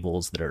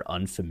labels that are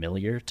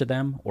unfamiliar to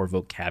them or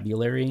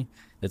vocabulary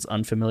that's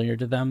unfamiliar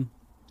to them.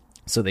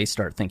 So they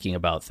start thinking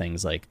about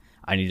things like,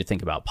 I need to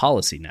think about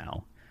policy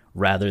now,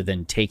 rather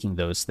than taking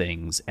those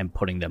things and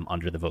putting them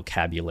under the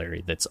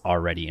vocabulary that's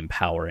already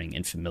empowering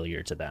and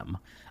familiar to them.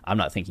 I'm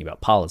not thinking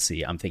about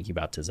policy, I'm thinking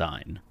about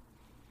design.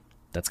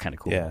 That's kind of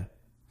cool.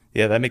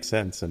 Yeah, that makes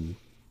sense. And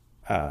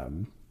I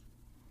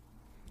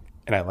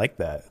like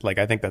that. Like,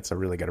 I think that's a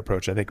really good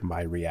approach. I think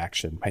my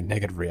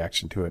negative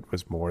reaction to it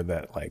was more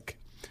that like,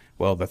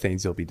 well, the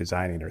things you'll be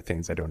designing are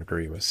things I don't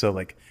agree with. So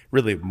like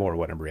really more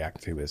what I'm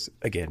reacting to is,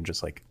 again,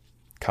 just like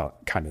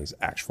Kanye's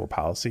actual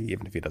policy,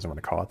 even if he doesn't want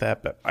to call it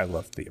that, but I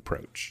love the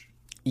approach.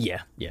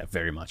 Yeah,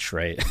 very much,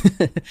 right?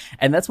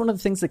 And that's one of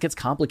the things that gets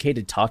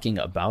complicated talking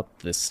about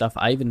this stuff.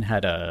 I even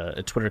had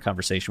a Twitter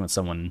conversation with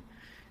someone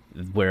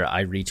where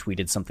I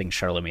retweeted something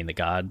Charlemagne the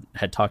God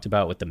had talked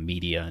about with the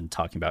media and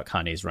talking about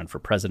Kanye's run for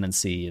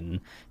presidency and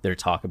their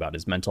talk about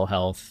his mental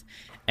health.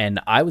 And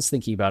I was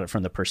thinking about it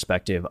from the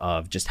perspective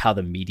of just how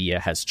the media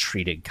has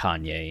treated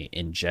Kanye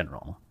in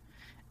general,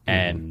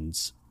 and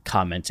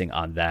commenting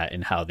on that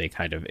and how they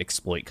kind of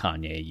exploit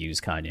Kanye,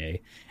 use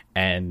Kanye.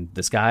 And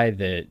this guy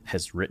that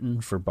has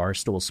written for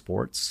Barstool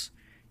Sports,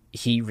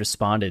 he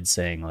responded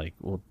saying like,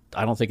 well,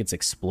 I don't think it's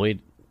exploit.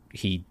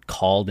 He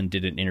called and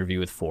did an interview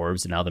with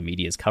Forbes, and now the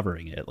media is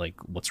covering it. Like,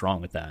 what's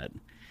wrong with that?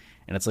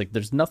 And it's like,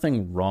 there's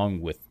nothing wrong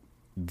with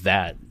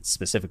that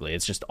specifically.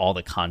 It's just all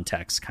the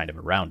context kind of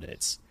around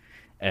it.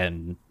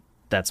 And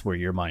that's where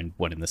your mind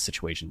went in this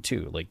situation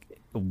too. Like,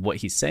 what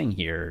he's saying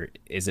here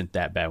isn't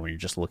that bad when you're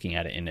just looking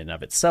at it in and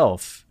of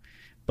itself.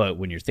 But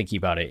when you're thinking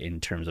about it in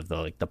terms of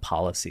the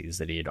policies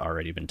that he had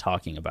already been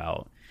talking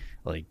about,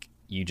 like,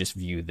 you just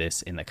view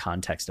this in the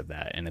context of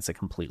that, and it's a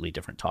completely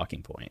different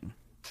talking point.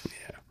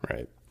 Yeah,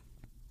 right.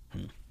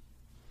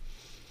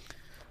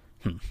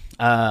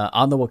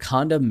 On the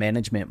Wakanda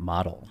management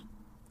model,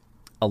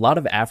 a lot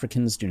of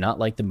Africans do not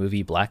like the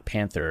movie Black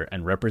Panther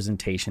and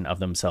representation of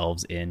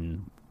themselves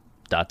in ...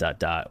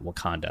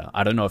 Wakanda.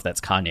 I don't know if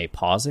that's Kanye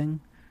pausing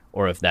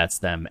or if that's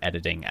them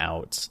editing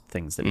out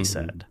things that he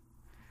said.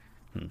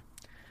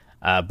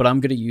 But I'm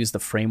going to use the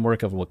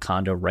framework of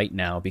Wakanda right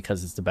now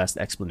because it's the best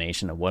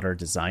explanation of what our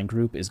design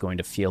group is going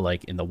to feel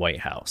like in the White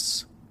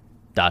House. ...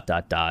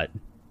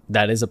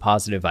 That is a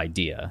positive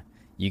idea.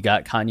 You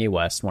got Kanye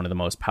West, one of the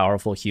most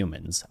powerful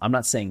humans. I'm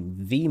not saying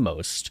the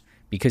most,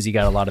 because you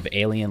got a lot of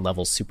alien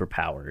level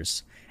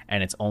superpowers,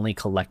 and it's only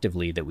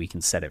collectively that we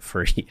can set it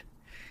free.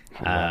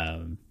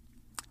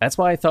 That's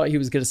why I thought he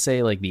was going to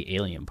say like the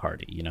alien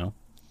party, you know?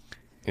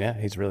 Yeah,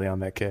 he's really on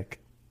that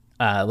kick.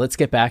 Let's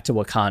get back to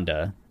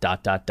Wakanda ...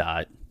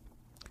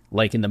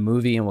 Like in the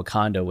movie in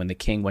Wakanda, when the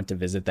king went to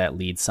visit that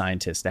lead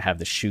scientist to have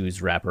the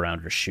shoes wrap around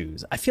her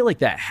shoes. I feel like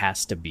that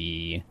has to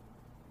be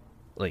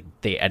like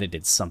they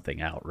edited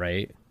something out,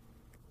 right?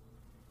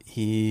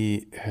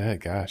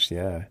 Gosh,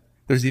 yeah.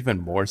 There's even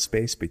more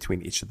space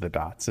between each of the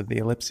dots of the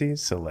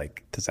ellipses. So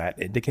like, does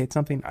that indicate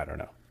something? I don't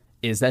know.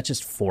 Is that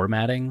just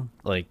formatting?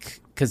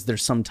 Like, because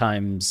there's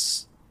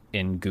sometimes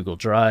in Google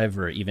Drive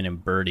or even in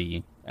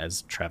Birdie,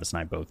 as Travis and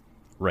I both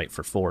write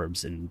for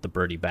Forbes in the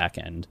Birdie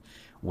backend,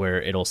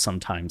 where it'll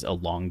sometimes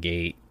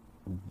elongate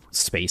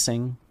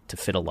spacing to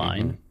fit a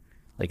line.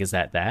 Like, is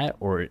that,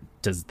 or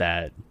does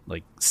that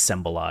like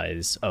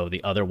symbolize, oh,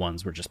 the other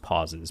ones were just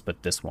pauses,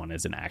 but this one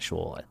is an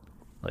actual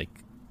like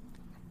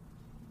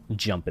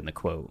jump in the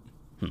quote?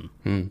 I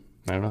don't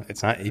know.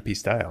 It's not AP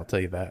style, I'll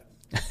tell you that.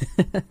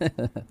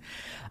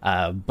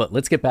 But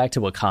let's get back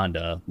to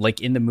Wakanda.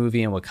 Like in the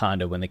movie in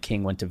Wakanda, when the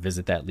king went to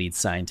visit that lead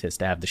scientist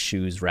to have the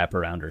shoes wrap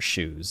around her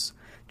shoes,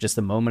 just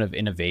the moment of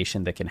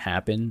innovation that can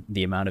happen,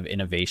 the amount of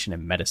innovation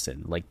in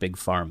medicine, like Big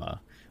Pharma.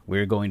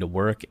 We're going to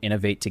work,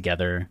 innovate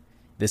together.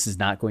 This is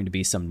not going to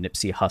be some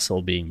Nipsey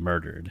Hussle being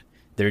murdered.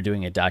 They're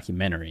doing a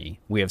documentary.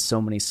 We have so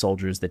many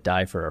soldiers that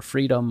die for our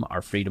freedom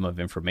of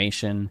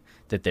information,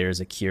 that there's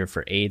a cure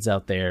for AIDS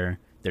out there.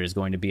 There's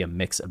going to be a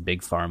mix of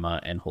Big Pharma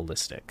and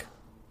holistic.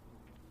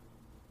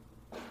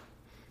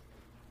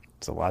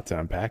 It's a lot to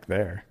unpack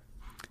there.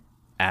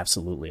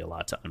 Absolutely a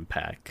lot to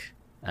unpack.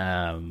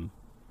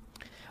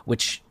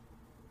 Which,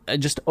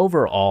 just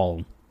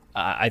overall,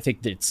 I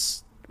think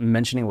it's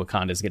mentioning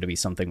Wakanda is going to be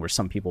something where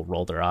some people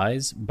roll their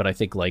eyes, but I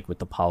think like with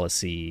the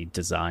policy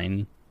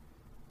design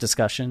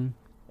discussion,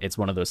 it's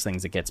one of those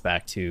things that gets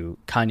back to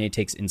Kanye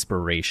takes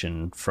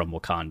inspiration from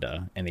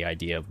Wakanda and the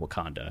idea of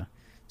Wakanda.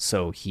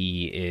 So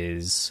he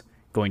is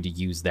going to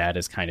use that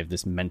as kind of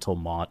this mental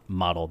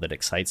model that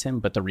excites him.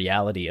 But the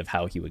reality of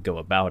how he would go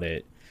about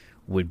it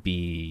would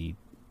be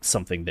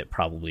something that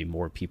probably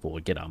more people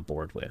would get on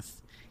board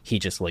with. He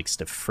just likes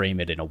to frame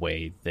it in a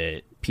way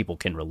that people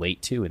can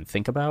relate to and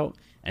think about,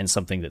 and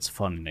something that's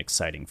fun and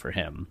exciting for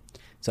him.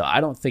 So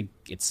I don't think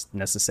it's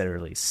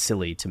necessarily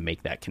silly to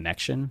make that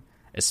connection,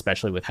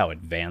 especially with how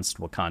advanced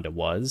Wakanda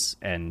was.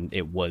 And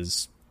it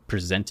was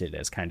presented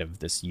as kind of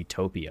this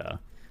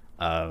utopia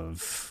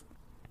of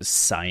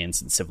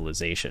science and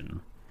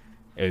civilization.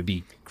 It would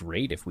be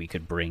great if we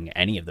could bring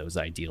any of those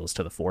ideals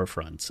to the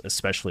forefront,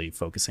 especially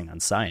focusing on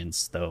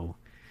science, though.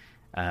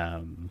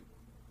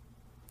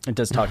 It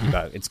does talk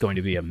about it's going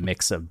to be a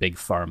mix of Big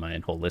Pharma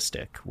and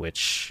holistic,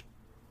 which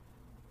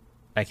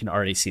I can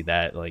already see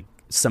that, like,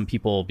 some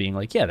people being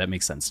like, yeah, that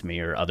makes sense to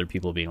me, or other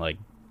people being like,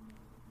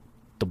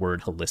 the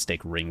word holistic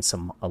rings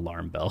some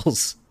alarm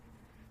bells.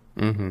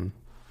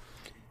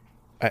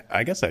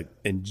 I guess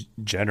in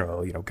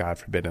general, you know, God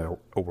forbid a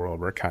world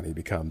where Kanye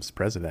becomes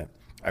president,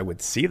 I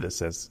would see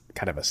this as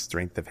kind of a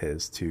strength of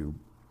his to,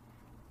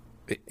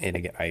 and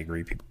again, I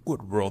agree, people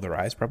would roll their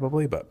eyes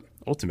probably, but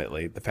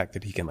ultimately the fact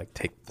that he can like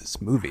take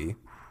this movie,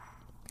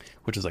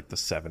 which is like the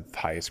 7th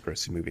highest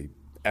grossing movie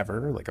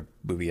ever, like a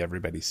movie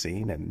everybody's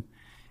seen,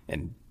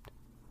 and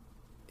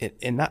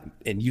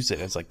use it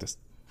as like this,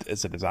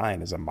 as a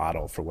design, as a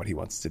model for what he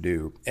wants to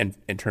do, and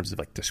in terms of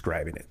like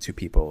describing it to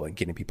people and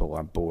getting people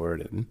on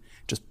board and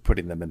just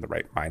putting them in the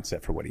right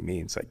mindset for what he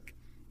means. Like,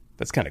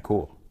 That's kind of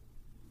cool.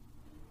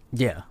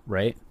 Yeah,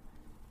 right.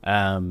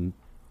 Though,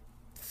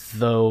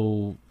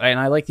 and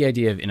I like the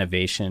idea of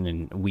innovation,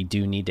 and we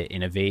do need to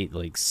innovate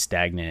like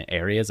stagnant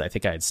areas. I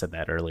think I had said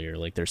that earlier.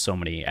 Like, there's so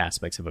many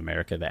aspects of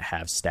America that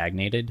have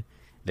stagnated,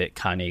 that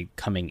Kanye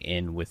coming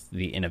in with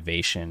the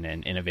innovation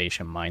and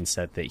innovation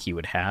mindset that he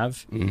would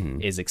have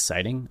is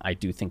exciting. I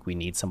do think we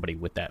need somebody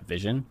with that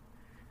vision.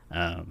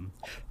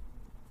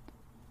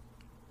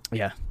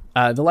 Yeah.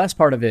 The last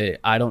part of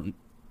it, I'm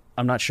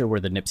not sure where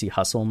the Nipsey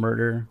Hussle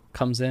murder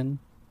comes in.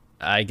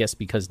 I guess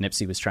because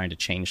Nipsey was trying to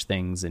change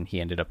things and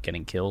he ended up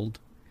getting killed.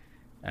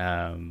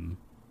 I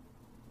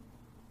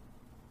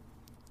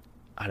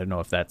don't know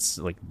if that's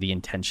like the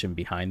intention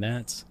behind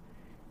that.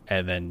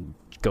 And then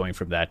going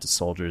from that to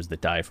soldiers that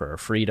die for our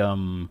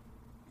freedom,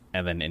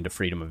 and then into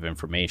freedom of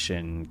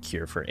information,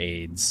 cure for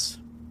AIDS.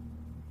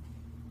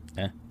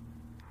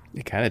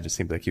 It kind of just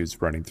seemed like he was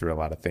running through a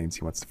lot of things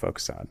he wants to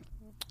focus on.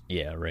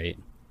 Yeah, right.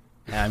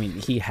 I mean,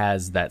 he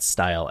has that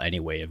style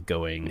anyway of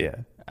going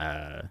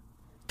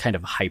kind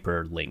of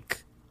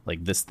hyperlink.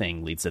 Like, this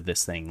thing leads to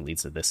this thing,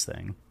 leads to this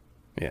thing.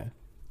 Yeah.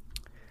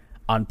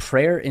 On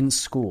prayer in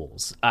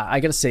schools,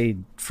 I got to say,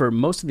 for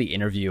most of the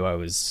interview, I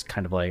was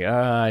kind of like,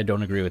 I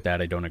don't agree with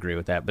that. I don't agree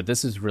with that. But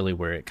this is really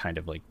where it kind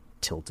of like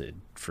tilted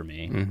for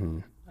me.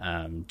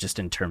 Just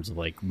in terms of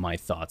like my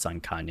thoughts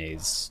on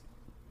Kanye's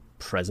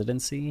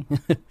presidency.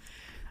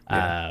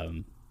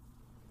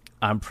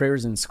 On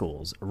prayers in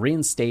schools,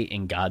 reinstate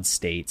in God's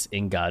states,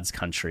 in God's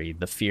country,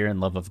 the fear and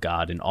love of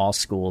God in all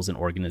schools and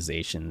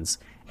organizations,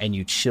 and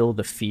you chill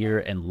the fear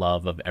and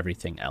love of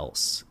everything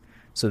else.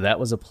 So that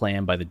was a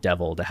plan by the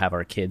devil to have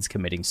our kids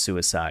committing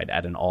suicide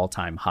at an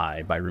all-time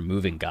high by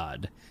removing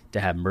God, to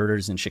have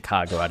murders in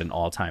Chicago at an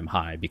all-time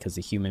high because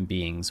the human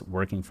beings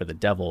working for the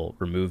devil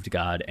removed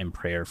God and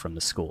prayer from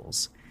the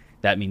schools.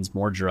 That means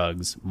more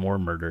drugs, more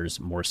murders,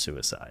 more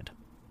suicide.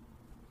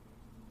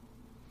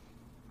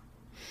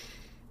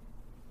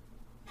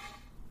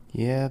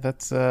 Yeah,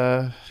 that's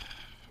I'm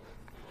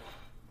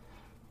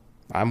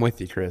with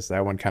you, Chris.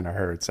 That one kind of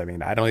hurts. I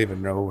mean, I don't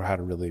even know how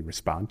to really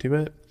respond to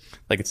it.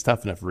 Like, it's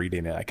tough enough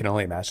reading it. I can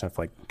only imagine if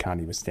like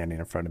Kanye was standing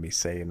in front of me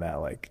saying that,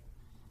 like,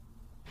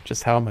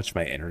 just how much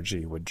my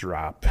energy would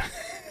drop.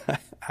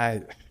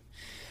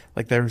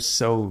 There's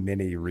so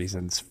many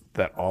reasons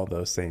that all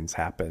those things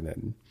happen,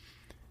 and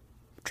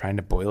trying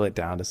to boil it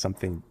down to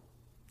something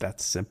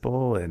that's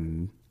simple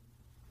and,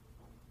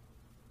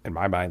 in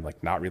my mind,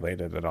 like, not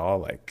related at all.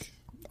 Like,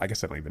 I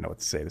guess I don't even know what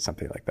to say to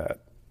something like that.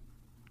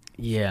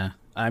 Yeah,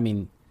 I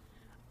mean,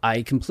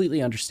 I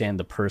completely understand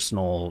the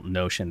personal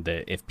notion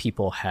that if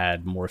people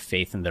had more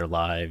faith in their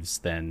lives,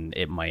 then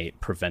it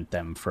might prevent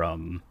them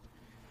from,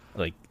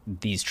 like,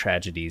 these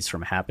tragedies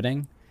from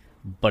happening.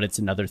 But it's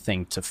another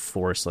thing to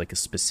force, like, a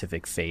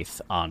specific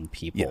faith on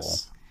people.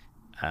 Yes.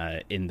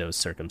 In those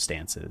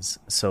circumstances.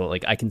 So,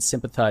 like, I can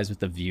sympathize with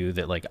the view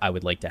that, like, I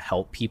would like to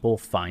help people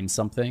find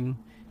something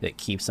that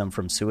keeps them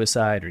from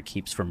suicide or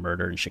keeps from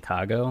murder in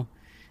Chicago.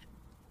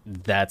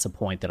 That's a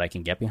point that I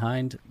can get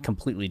behind.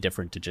 Completely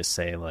different to just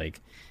say,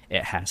 like,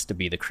 it has to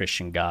be the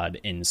Christian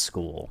God in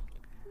school.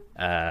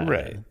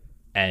 Right.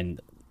 And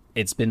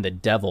it's been the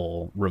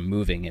devil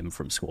removing him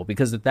from school,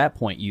 because at that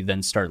point you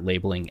then start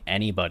labeling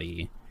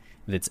anybody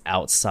that's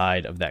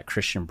outside of that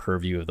Christian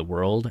purview of the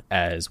world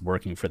as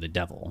working for the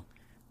devil,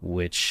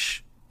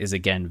 which is,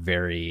 again,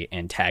 very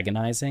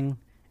antagonizing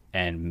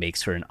and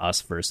makes for an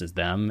us versus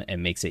them,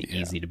 and makes it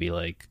easy to be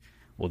like,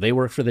 well, they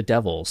work for the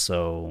devil,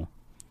 so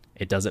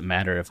it doesn't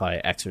matter if I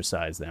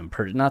exercise them.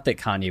 Not that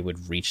Kanye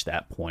would reach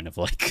that point of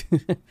like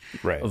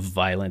right. of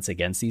violence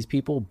against these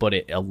people, but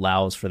it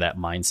allows for that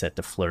mindset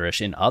to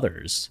flourish in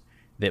others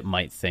that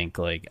might think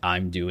like,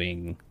 I'm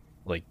doing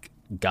like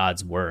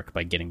God's work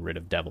by getting rid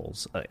of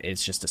devils.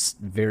 It's just a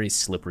very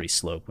slippery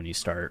slope when you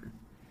start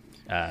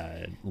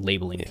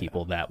labeling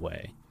people that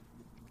way.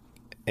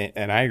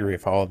 And I agree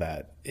with all of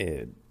that.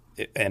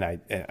 And I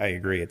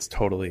agree it's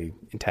totally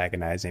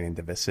antagonizing and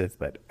divisive,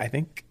 but I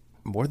think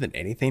more than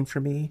anything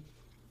for me,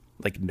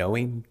 like,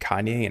 knowing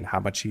Kanye and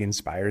how much he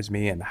inspires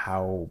me and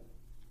how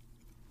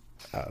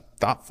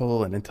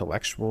thoughtful and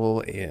intellectual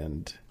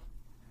and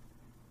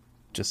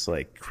just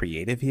like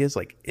creative he is,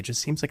 like, it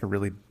just seems like a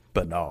really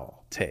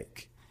banal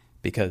take,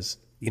 because,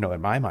 you know,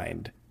 in my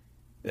mind,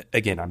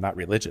 again, I'm not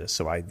religious,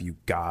 so I view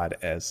God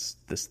as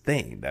this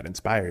thing that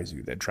inspires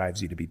you, that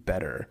drives you to be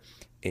better.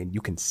 And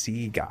you can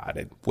see God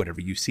in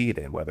whatever you see it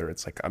in, whether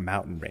it's like a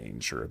mountain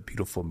range or a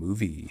beautiful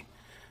movie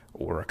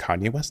or a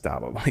Kanye West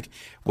album, like,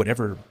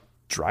 whatever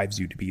drives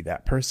you to be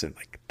that person,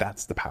 like,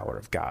 that's the power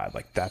of God.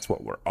 Like, that's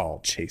what we're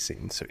all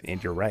chasing. So,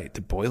 and you're right,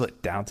 to boil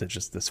it down to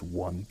just this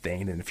one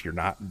thing, and if you're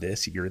not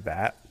this, you're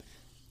that,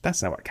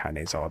 that's not what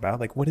Kanye's all about.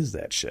 Like, what is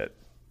that shit?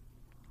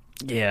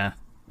 Yeah.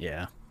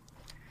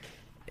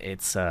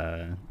 It's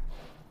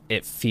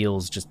it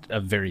feels just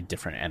a very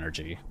different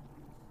energy.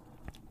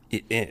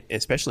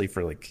 Especially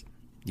for like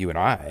you and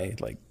I,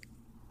 like,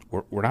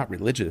 we're not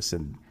religious,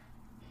 and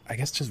I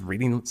guess just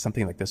reading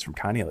something like this from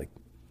Kanye, like,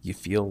 you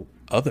feel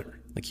other,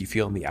 like, you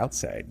feel on the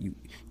outside,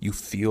 you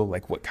feel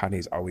like what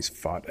Kanye's always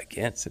fought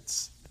against.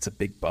 It's it's a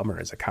big bummer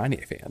as a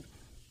Kanye fan.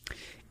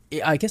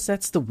 I guess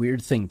that's the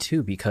weird thing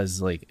too,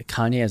 because like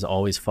Kanye has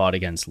always fought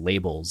against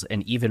labels,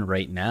 and even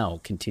right now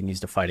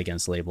continues to fight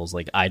against labels.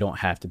 Like, I don't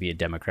have to be a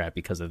Democrat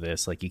because of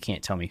this. Like, you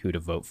can't tell me who to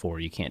vote for.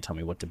 You can't tell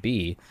me what to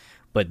be.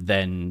 But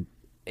then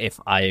if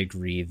I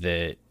agree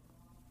that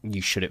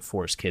you shouldn't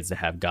force kids to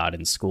have God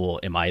in school,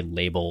 am I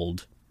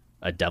labeled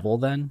a devil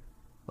then?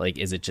 Like,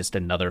 is it just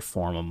another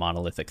form of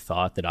monolithic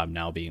thought that I'm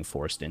now being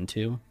forced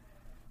into?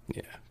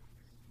 Yeah.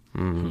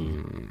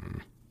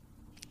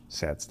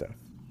 Sad stuff.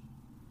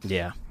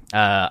 Yeah.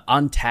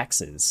 On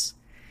taxes,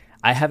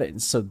 I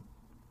haven't. So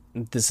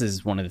this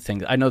is one of the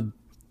things. I know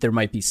there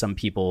might be some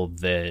people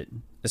that,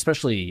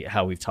 especially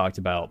how we've talked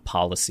about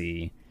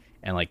policy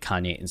and like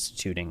Kanye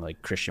instituting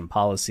like Christian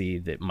policy,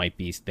 that might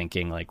be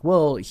thinking like,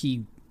 well,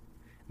 he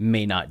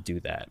may not do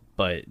that.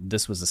 But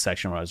this was a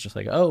section where I was just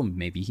like, oh,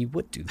 maybe he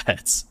would do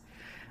that.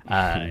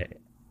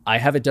 I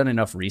haven't done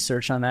enough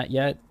research on that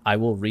yet. I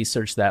will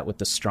research that with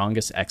the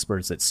strongest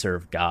experts that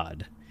serve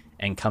God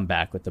and come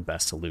back with the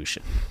best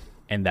solution.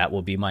 And that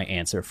will be my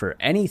answer for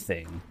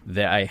anything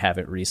that I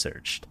haven't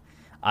researched.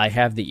 I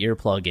have the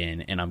earplug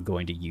in, and I'm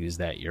going to use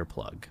that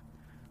earplug.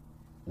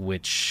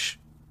 Which,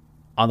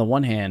 on the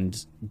one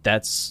hand,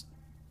 that's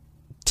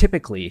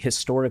typically,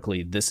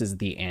 historically, this is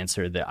the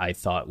answer that I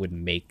thought would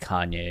make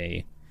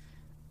Kanye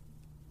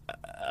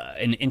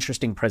an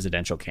interesting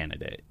presidential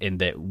candidate, in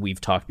that we've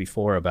talked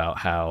before about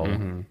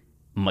how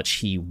much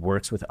he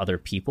works with other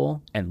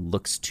people and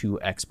looks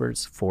to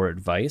experts for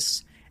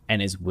advice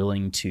and is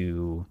willing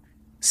to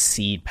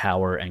cede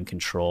power and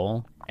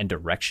control and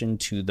direction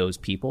to those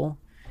people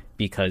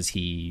because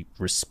he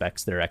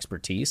respects their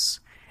expertise.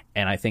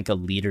 And I think a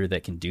leader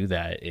that can do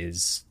that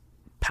is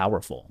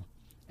powerful,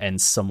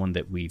 and someone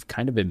that we've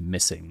kind of been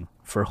missing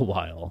for a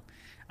while.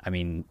 I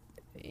mean,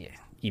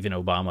 even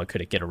Obama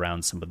couldn't get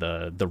around some of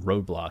the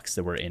roadblocks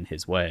that were in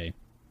his way.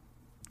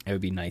 It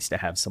would be nice to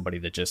have somebody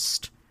that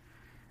just,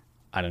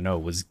 I don't know,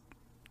 was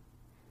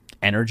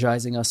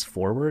energizing us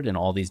forward in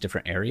all these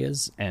different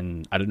areas.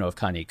 And I don't know if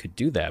Kanye could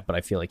do that, but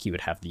I feel like he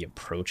would have the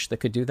approach that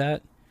could do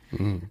that.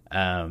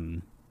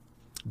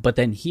 But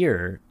then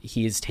here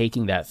he is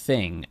taking that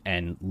thing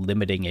and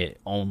limiting it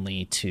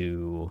only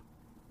to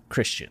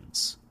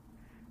Christians.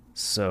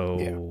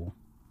 So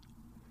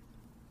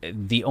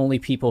the only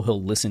people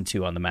he'll listen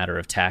to on the matter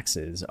of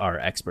taxes are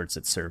experts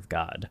that serve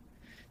God.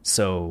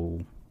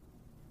 So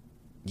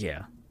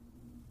yeah.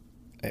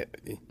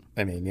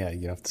 I mean, yeah,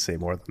 you have to say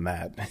more than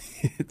that.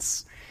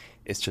 It's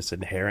just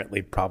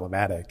inherently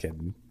problematic.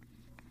 And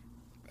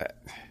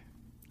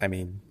I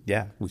mean,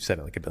 yeah, we've said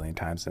it like a billion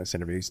times in this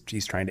interview.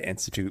 He's trying to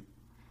institute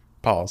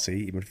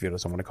policy, even if he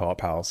doesn't want to call it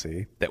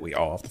policy, that we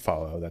all have to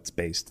follow, that's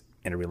based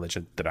in a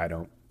religion that I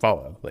don't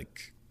follow.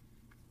 Like,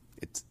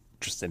 it's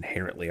just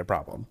inherently a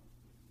problem.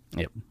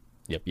 Yep.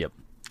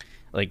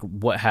 Like,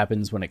 what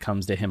happens when it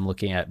comes to him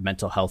looking at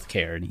mental health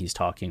care and he's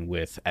talking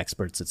with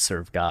experts that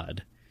serve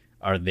God?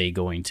 Are they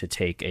going to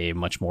take a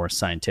much more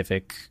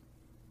scientific,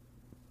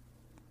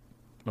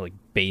 like,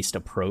 based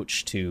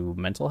approach to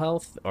mental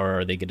health, or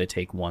are they going to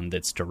take one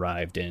that's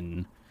derived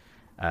in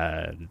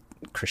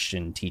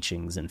Christian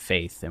teachings and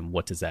faith? And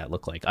what does that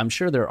look like? I'm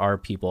sure there are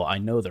people, I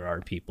know there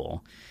are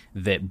people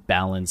that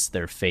balance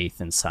their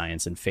faith and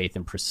science and faith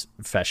and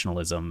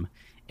professionalism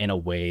in a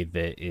way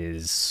that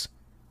is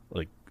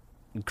like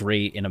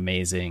great and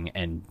amazing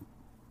and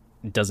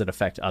doesn't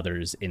affect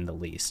others in the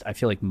least. I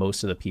feel like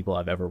most of the people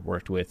I've ever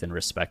worked with and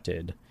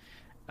respected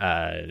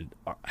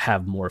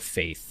have more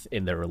faith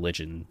in their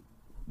religion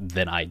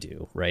than I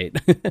do, right?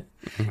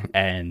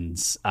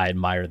 And I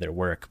admire their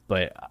work,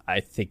 but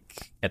I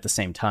think at the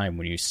same time,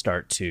 when you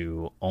start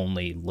to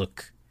only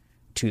look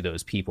to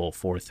those people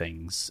for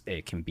things,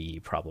 it can be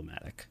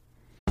problematic.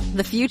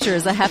 The future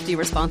is a hefty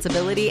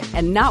responsibility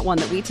and not one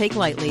that we take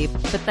lightly.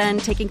 But then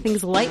taking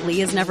things lightly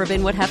has never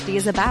been what Hefty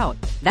is about.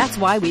 That's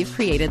why we've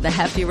created the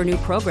Hefty Renew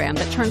program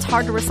that turns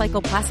hard to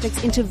recycle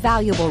plastics into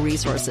valuable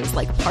resources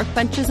like park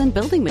benches and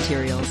building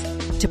materials.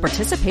 To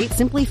participate,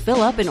 simply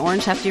fill up an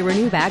orange Hefty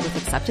Renew bag with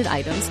accepted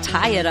items,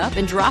 tie it up,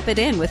 and drop it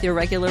in with your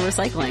regular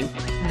recycling.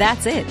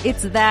 That's it.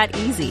 It's that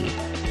easy.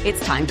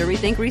 It's time to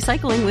rethink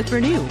recycling with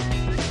Renew.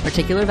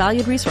 Particular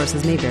valued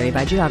resources may vary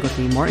by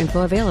geography. More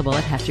info available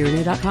at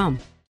heftyrenew.com.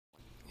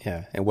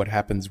 Yeah, and what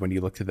happens when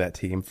you look to that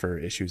team for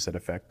issues that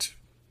affect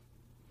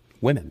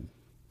women,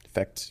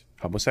 affect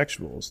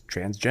homosexuals,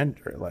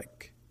 transgender?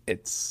 Like,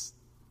 that's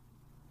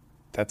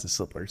a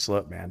slippery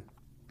slope, man.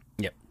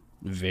 Yep,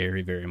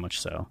 very, very much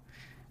so.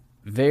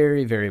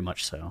 Very, very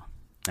much so.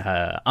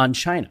 On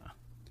China,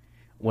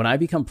 when I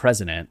become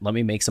president, let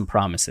me make some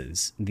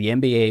promises. The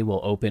NBA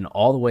will open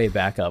all the way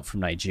back up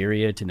from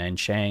Nigeria to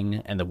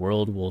Nanchang, and the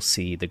world will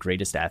see the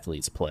greatest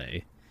athletes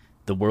play.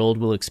 The world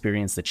will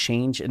experience the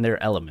change in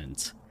their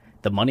element.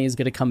 The money is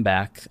going to come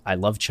back. I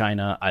love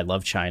China. I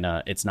love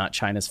China. It's not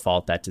China's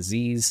fault, that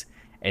disease.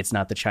 It's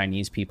not the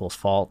Chinese people's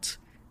fault.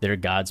 They're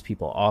God's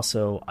people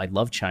also. I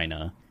love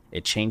China.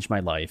 It changed my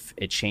life.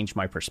 It changed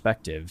my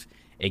perspective.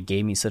 It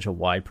gave me such a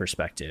wide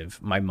perspective.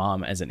 My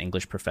mom, as an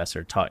English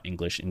professor, taught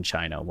English in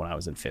China when I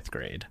was in 5th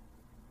grade.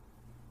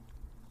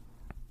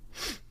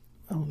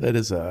 Well, that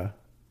is a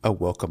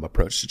welcome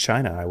approach to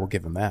China. I will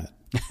give him that.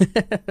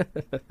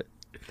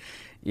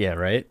 Yeah,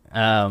 right.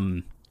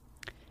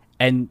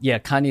 And yeah,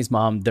 Kanye's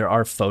mom, there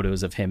are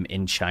photos of him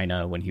in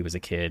China when he was a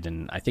kid,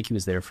 and I think he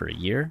was there for a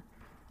year.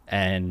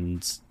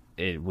 And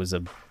it was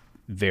a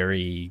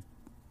very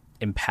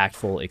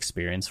impactful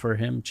experience for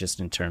him, just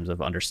in terms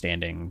of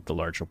understanding the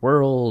larger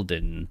world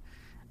and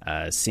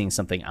seeing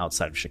something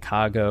outside of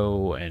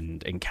Chicago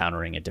and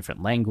encountering a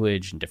different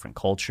language and different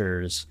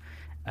cultures.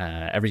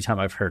 Every time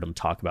I've heard him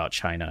talk about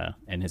China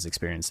and his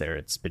experience there,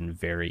 it's been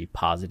very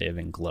positive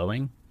and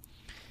glowing.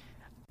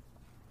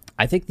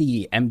 I think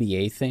the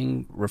NBA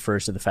thing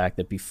refers to the fact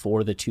that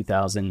before the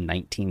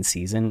 2019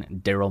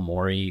 season, Daryl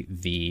Morey,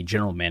 the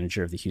general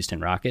manager of the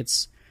Houston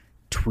Rockets,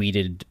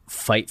 tweeted,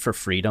 "Fight for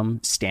freedom,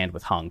 stand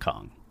with Hong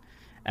Kong,"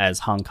 as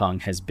Hong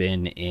Kong has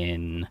been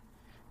in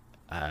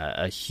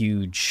a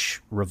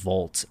huge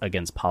revolt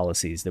against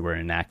policies that were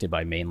enacted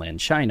by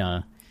mainland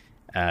China,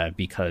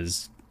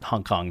 because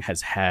Hong Kong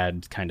has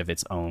had kind of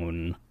its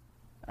own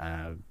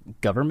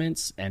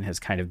governments and has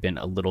kind of been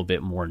a little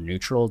bit more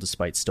neutral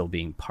despite still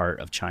being part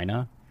of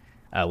China,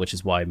 which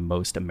is why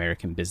most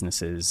American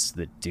businesses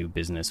that do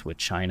business with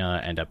China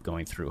end up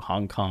going through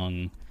Hong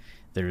Kong.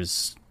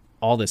 There's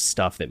all this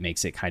stuff that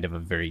makes it kind of a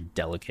very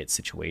delicate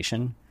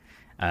situation.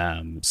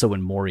 So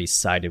when Morey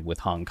sided with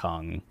Hong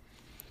Kong,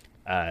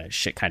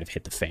 shit kind of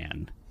hit the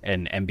fan,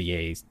 and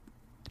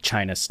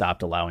China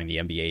stopped allowing the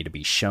NBA to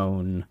be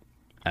shown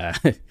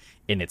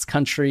in its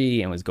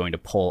country and was going to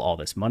pull all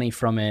this money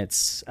from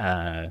it.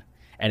 And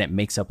it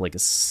makes up like a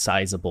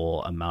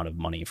sizable amount of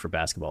money for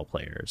basketball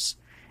players.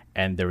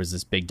 And there was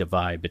this big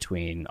divide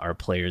between our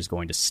players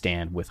going to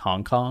stand with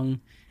Hong Kong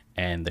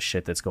and the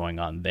shit that's going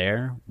on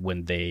there,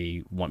 when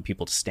they want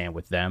people to stand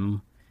with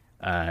them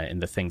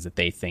and the things that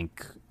they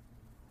think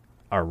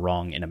are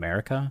wrong in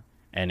America.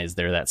 And is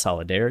there that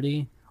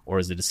solidarity? Or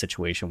is it a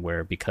situation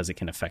where, because it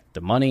can affect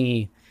the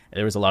money,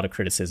 there was a lot of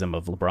criticism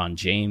of LeBron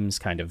James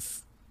kind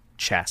of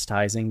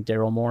chastising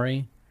Daryl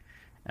Morey.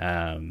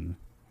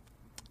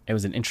 It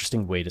was an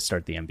interesting way to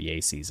start the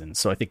NBA season.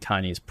 So I think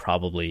Kanye is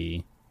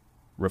probably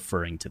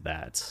referring to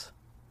that.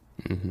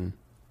 Mm-hmm.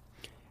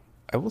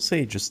 I will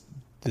say just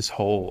this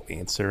whole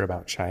answer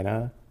about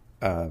China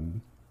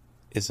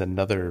is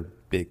another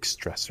big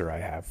stressor I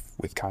have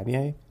with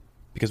Kanye,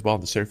 because while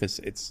on the surface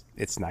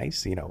it's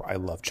nice, you know, I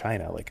love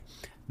China. Like,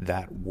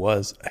 that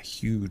was a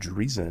huge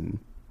reason.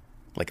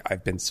 Like,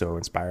 I've been so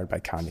inspired by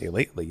Kanye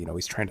lately. You know,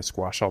 he's trying to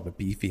squash all the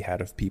beef he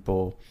had of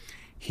people.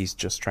 He's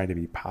just trying to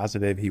be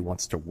positive. He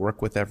wants to work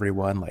with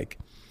everyone. Like,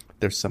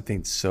 there's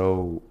something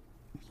so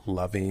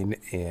loving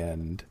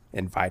and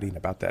inviting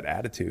about that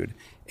attitude,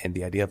 and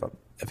the idea of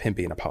him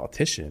being a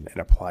politician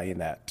and applying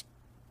that,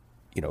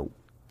 you know,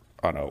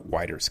 on a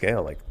wider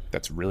scale, like,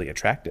 that's really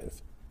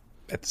attractive.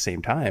 At the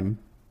same time,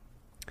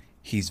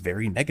 he's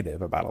very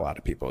negative about a lot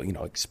of people, you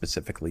know, like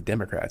specifically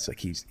Democrats.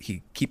 Like,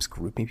 he keeps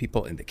grouping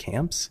people into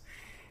camps.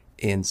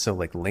 And so,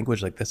 like,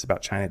 language like this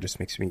about China just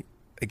makes me,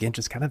 again,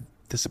 just kind of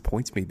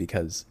disappoints me,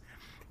 because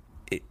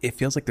it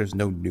feels like there's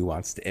no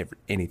nuance to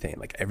anything.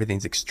 Like,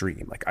 everything's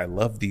extreme. Like, I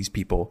love these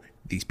people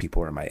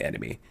are my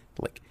enemy.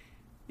 Like,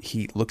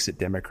 he looks at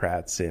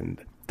Democrats and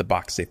the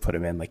box they put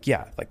him in, like,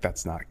 yeah, like,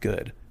 that's not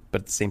good.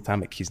 But at the same time,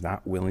 like, he's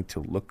not willing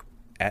to look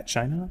at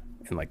China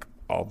and, like,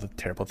 all the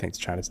terrible things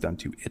China's done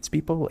to its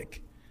people.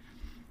 Like,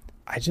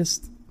 I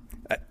just,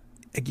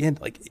 again,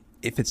 like,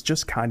 if it's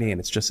just Kanye and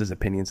it's just his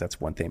opinions, that's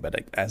one thing. But,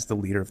 like, as the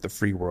leader of the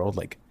free world,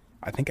 like,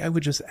 I think I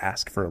would just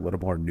ask for a little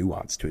more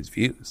nuance to his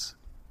views.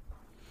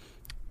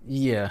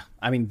 Yeah,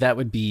 I mean, that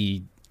would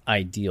be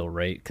ideal,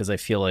 right? Because I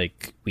feel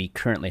like we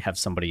currently have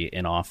somebody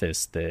in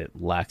office that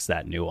lacks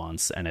that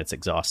nuance, and it's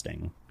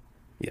exhausting.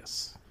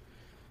 Yes.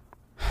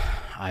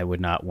 I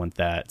would not want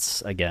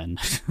that again.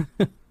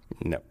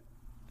 No.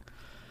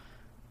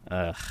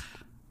 But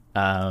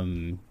I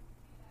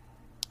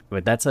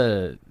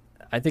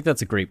think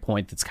that's a great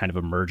point that's kind of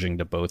emerging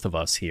to both of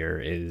us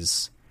here,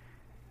 is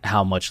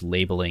how much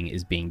labeling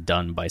is being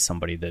done by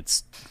somebody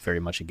that's very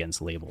much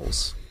against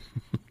labels.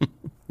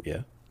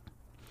 Yeah.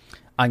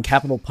 On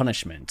capital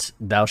punishment,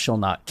 thou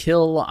shalt not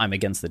kill. I'm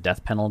against the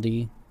death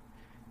penalty.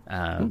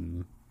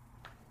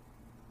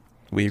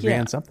 We agree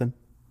on something.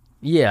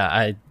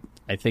 Yeah,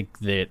 I think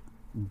that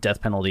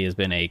death penalty has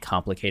been a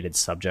complicated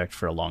subject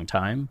for a long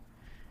time.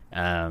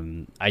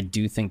 I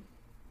do think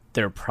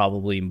there are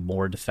probably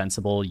more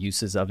defensible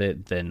uses of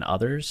it than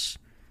others.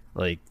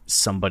 Like,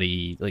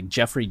 somebody like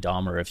Jeffrey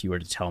Dahmer, if you were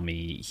to tell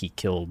me he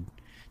killed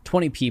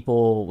 20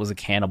 people, was a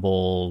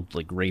cannibal,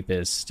 like,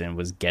 rapist, and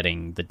was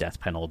getting the death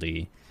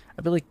penalty,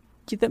 I'd be like,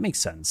 yeah, that makes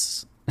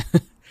sense.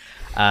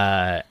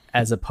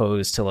 As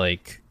opposed to,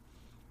 like,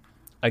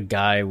 a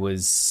guy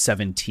was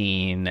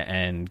 17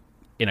 and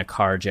in a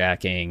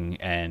carjacking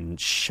and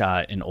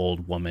shot an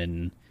old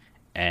woman,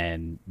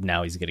 and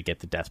now he's going to get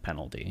the death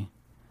penalty.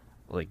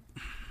 Like,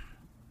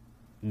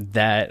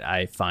 that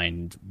I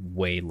find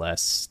way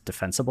less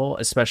defensible,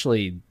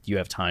 especially you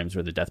have times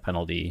where the death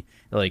penalty,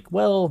 like,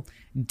 well,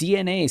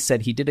 DNA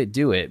said he didn't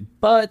do it,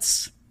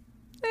 but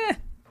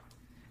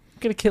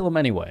gonna kill him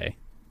anyway.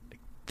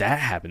 That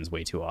happens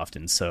way too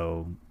often.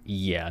 So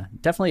yeah,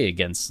 definitely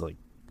against like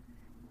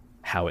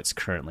how it's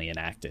currently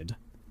enacted.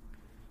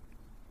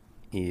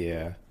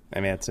 Yeah, I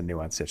mean it's a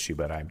nuanced issue,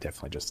 but I'm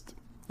definitely just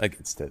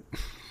against it.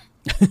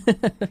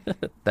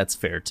 That's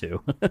fair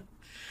too.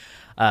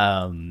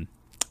 On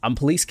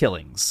police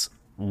killings,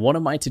 one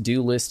of my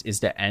to-do list is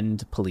to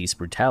end police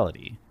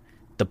brutality.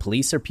 The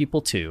police are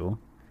people too,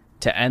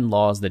 to end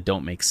laws that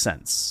don't make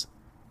sense.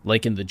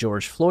 Like in the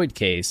George Floyd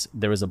case,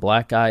 there was a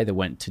black guy that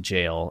went to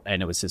jail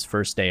and it was his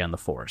first day on the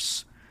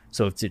force.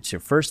 So if it's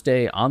your first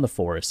day on the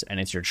force and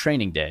it's your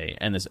training day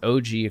and this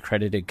OG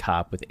accredited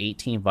cop with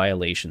 18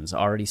 violations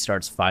already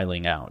starts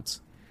filing out,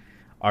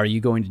 are you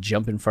going to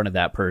jump in front of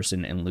that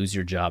person and lose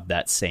your job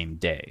that same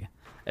day?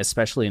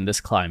 Especially in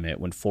this climate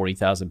when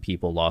 40,000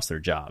 people lost their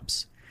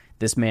jobs.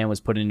 This man was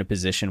put in a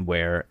position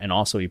where, and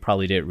also he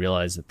probably didn't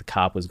realize that the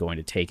cop was going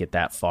to take it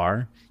that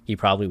far. He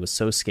probably was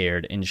so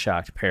scared, in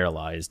shock,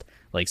 paralyzed,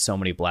 like so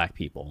many black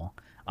people.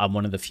 I'm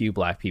one of the few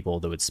black people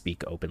that would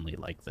speak openly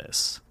like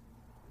this.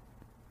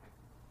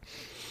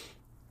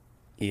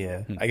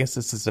 Yeah, I guess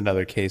this is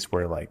another case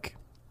where, like,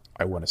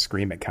 I want to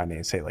scream at Kanye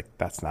and say, like,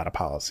 that's not a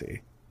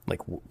policy.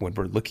 Like, when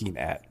we're looking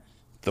at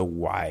the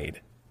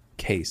wide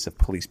case of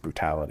police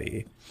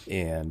brutality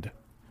and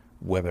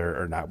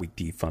whether or not we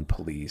defund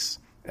police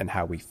and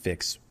how we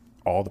fix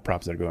all the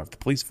problems that are going on with the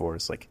police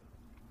force, like,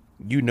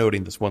 you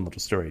noting this one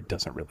little story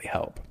doesn't really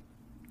help.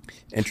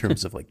 In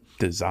terms of, like,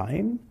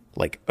 design,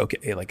 like,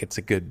 okay, like, it's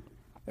a good...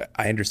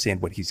 I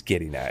understand what he's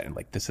getting at, and,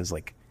 like, this is,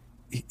 like,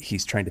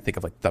 he's trying to think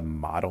of, like, the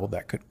model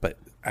that could... But,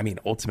 I mean,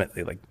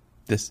 ultimately, like,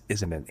 this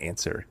isn't an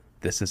answer.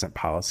 This isn't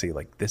policy.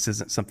 Like, this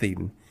isn't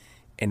something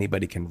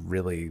anybody can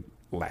really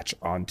latch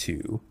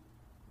onto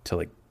to,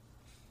 like,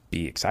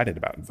 be excited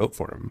about and vote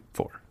for him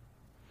for.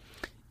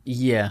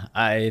 Yeah,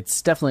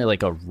 it's definitely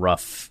like a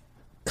rough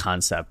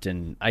concept,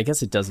 and I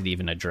guess it doesn't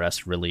even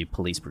address really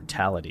police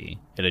brutality.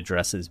 It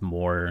addresses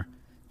more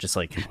just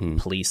like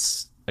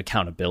police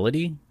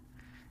accountability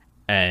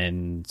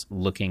and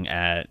looking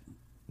at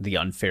the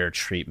unfair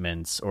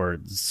treatments, or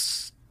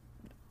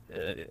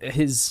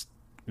his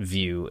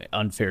view,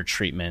 unfair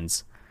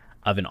treatments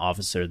of an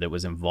officer that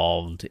was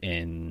involved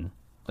in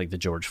like the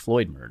George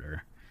Floyd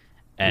murder.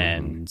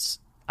 And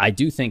I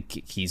do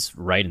think he's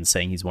right in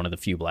saying he's one of the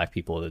few black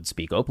people that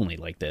speak openly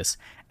like this.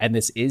 And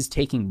this is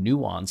taking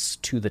nuance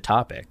to the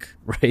topic,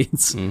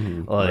 right?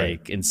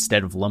 Like,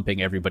 instead of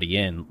lumping everybody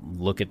in,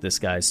 look at this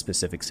guy's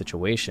specific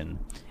situation.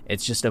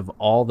 It's just, of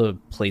all the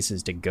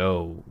places to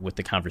go with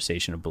the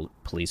conversation of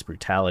police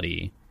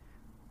brutality,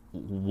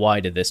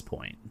 why to this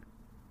point?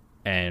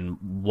 And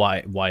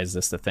why is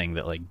this the thing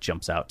that, like,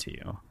 jumps out to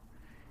you?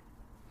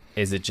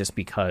 Is it just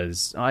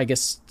because... I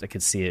guess I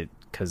could see it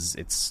because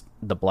it's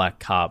the black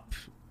cop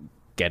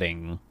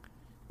getting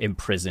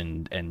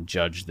imprisoned and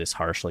judged this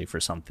harshly for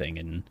something,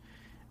 and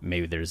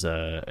maybe there's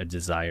a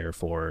desire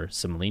for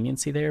some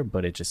leniency there,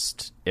 but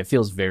it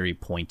feels very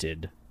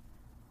pointed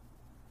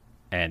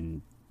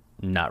and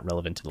not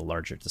relevant to the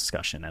larger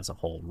discussion as a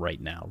whole right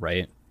now,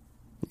 right?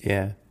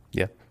 Yeah.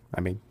 I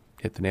mean,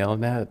 hit the nail on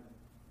that.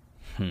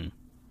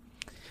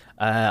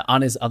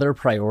 On his other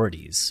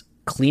priorities,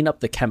 clean up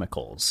the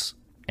chemicals.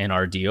 In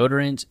our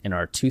deodorant, in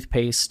our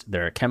toothpaste,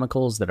 there are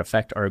chemicals that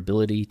affect our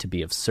ability to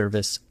be of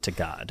service to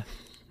God.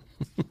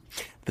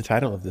 The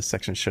title of this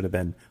section should have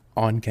been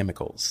On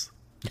Chemicals.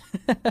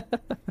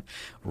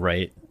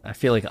 Right. I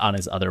feel like on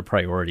his other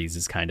priorities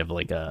is kind of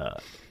like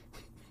a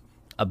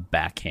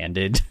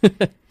backhanded.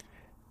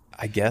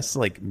 I guess,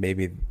 like,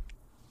 maybe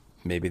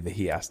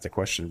he asked the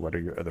question, what are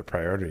your other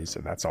priorities?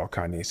 And that's all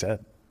Kanye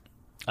said.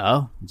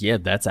 Oh, yeah,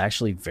 that's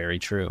actually very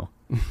true.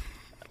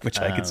 Which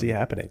I could see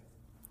happening.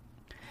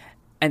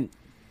 And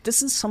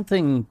this is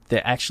something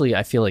that actually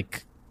I feel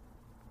like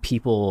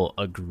people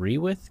agree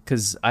with,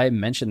 because I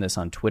mentioned this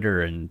on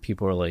Twitter and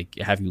people are like,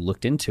 have you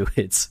looked into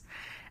it?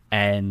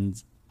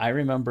 And I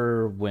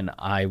remember when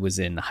I was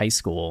in high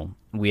school,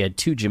 we had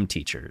two gym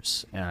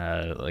teachers,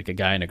 like a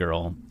guy and a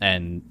girl.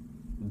 And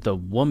the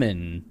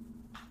woman,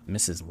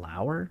 Mrs.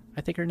 Lauer,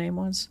 I think her name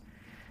was,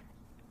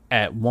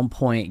 at one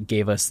point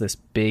gave us this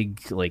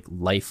big like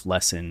life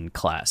lesson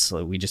class.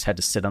 So we just had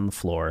to sit on the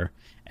floor,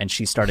 and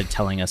she started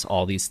telling us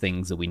all these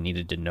things that we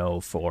needed to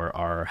know for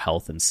our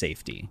health and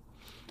safety.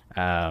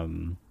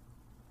 Like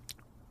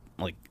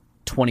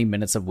 20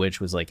 minutes of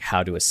which was like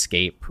how to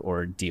escape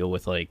or deal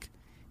with like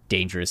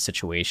dangerous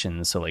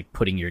situations. So like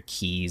putting your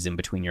keys in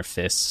between your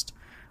fists,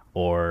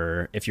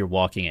 or if you're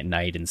walking at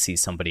night and see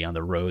somebody on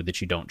the road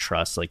that you don't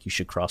trust, like you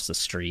should cross the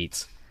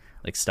street,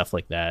 like stuff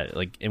like that.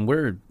 Like, and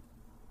we're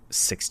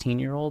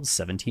 16-year-olds,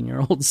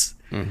 17-year-olds.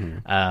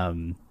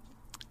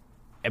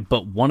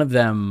 But one of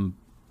them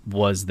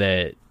was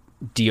that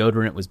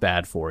deodorant was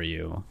bad for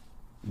you,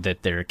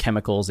 that there are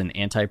chemicals in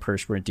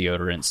antiperspirant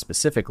deodorant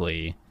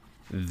specifically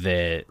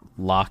that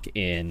lock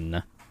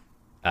in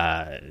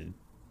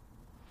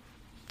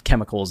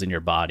chemicals in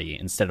your body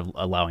instead of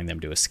allowing them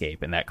to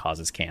escape, and that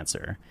causes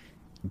cancer.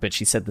 But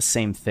she said the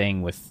same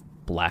thing with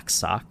black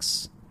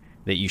socks,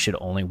 that you should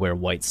only wear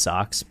white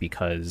socks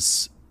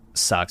because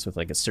socks with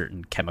like a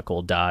certain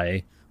chemical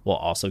dye will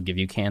also give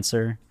you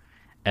cancer,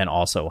 and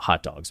also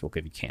hot dogs will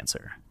give you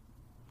cancer.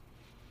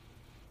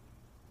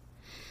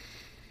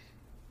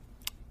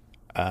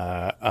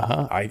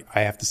 I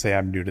have to say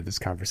I'm new to this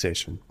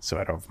conversation, so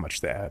I don't have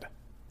much to add.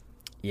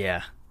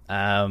 Yeah.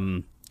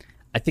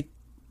 I think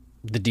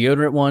the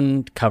deodorant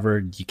one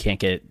covered you can't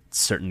get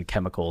certain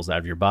chemicals out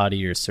of your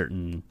body or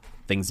certain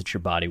things that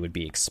your body would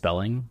be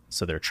expelling,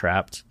 so they're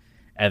trapped.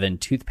 And then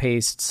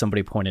toothpaste,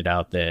 somebody pointed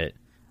out that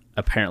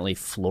apparently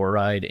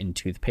fluoride in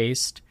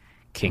toothpaste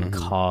can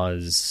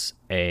cause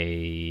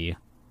a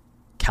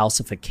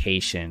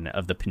calcification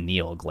of the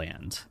pineal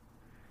gland.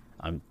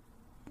 I'm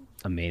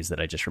amazed that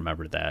I just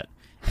remembered that.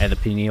 And the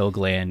pineal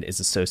gland is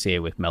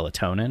associated with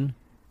melatonin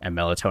and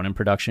melatonin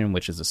production,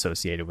 which is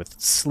associated with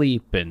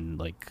sleep and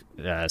like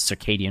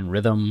circadian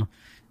rhythm.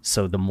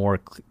 So the more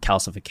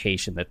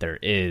calcification that there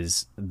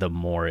is, the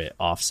more it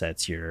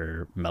offsets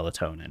your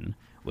melatonin,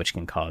 which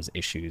can cause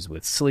issues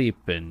with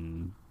sleep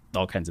and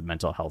all kinds of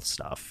mental health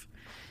stuff.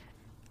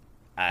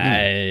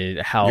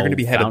 You're going to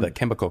be head of the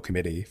chemical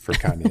committee for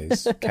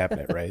Kanye's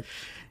cabinet, right?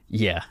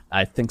 Yeah,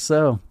 I think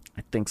so.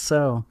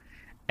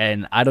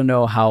 And I don't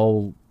know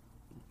how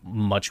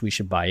much we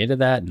should buy into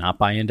that, not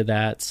buy into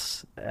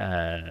that.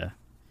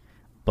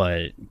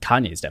 But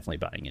Kanye is definitely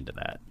buying into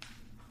that.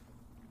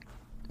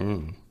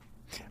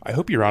 I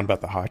hope you're on about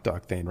the hot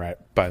dog thing, right?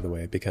 By the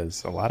way,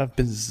 because a lot of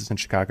businesses in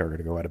Chicago are going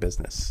to go out of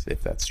business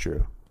if that's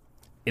true.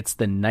 It's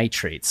the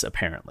nitrates,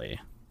 apparently.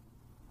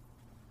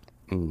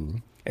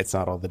 It's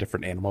not all the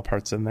different animal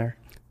parts in there.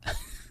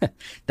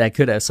 That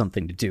could have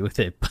something to do with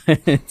it,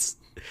 but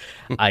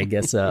I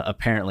guess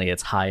apparently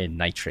it's high in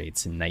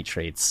nitrates, and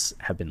nitrates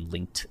have been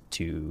linked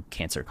to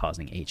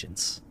cancer-causing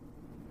agents.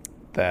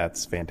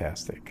 That's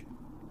fantastic.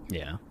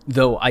 Yeah.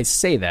 Though I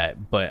say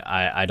that, but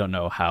I don't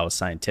know how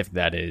scientific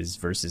that is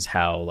versus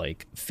how,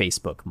 like,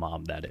 Facebook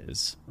mom that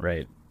is,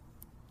 right?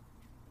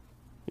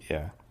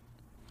 Yeah.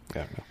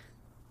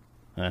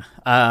 Yeah.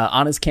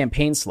 On his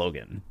campaign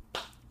slogan,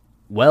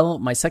 well,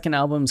 my second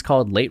album is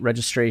called Late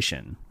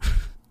Registration.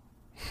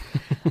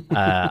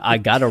 I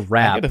got a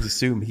rap. I'm going to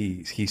assume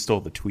he stole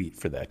the tweet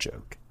for that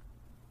joke.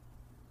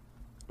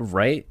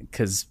 Right?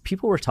 Because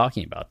people were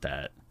talking about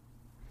that.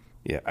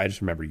 Yeah, I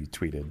just remember you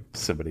tweeted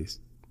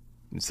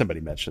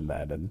somebody mentioned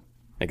that, and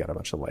I got a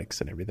bunch of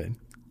likes and everything.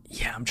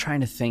 Yeah, I'm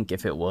trying to think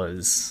if it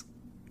was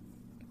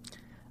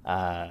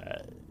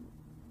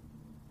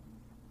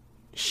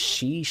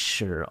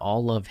Sheesh or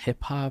All Love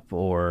Hip Hop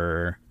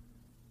or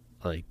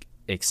like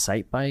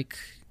Excite Bike.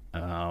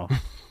 Or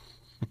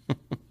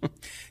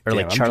Damn,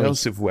 like I'm Charlie.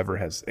 jealous of whoever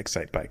has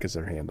Excite Bike as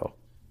their handle.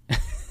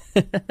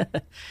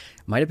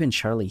 Might have been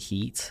Charlie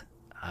Heat.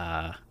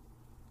 I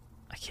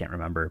can't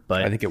remember,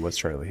 but I think it was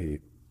Charlie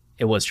Heat.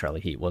 It was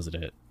Charlie Heat, wasn't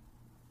it?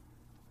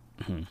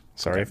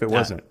 Sorry if it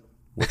wasn't.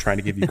 We're trying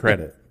to give you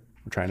credit.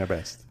 We're trying our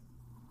best.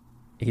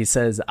 He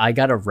says, I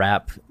got a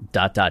rap ...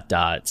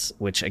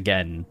 which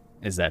again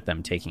is that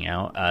them taking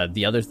out.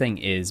 The other thing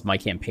is my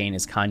campaign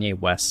is Kanye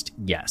West,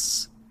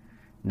 yes.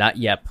 Not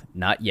yep,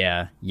 not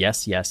yeah,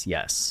 yes, yes,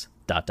 yes, ...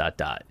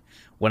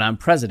 When I'm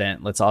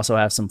president, let's also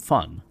have some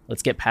fun.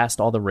 Let's get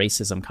past all the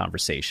racism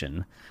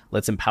conversation.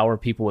 Let's empower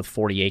people with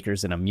 40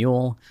 acres and a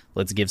mule.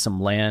 Let's give some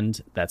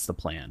land. That's the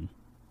plan.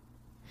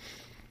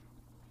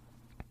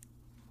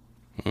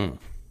 I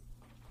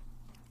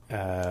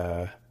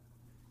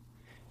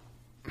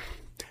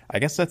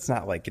guess that's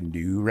not like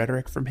new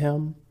rhetoric from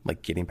him,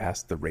 like getting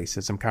past the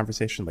racism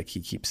conversation. Like he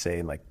keeps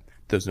saying like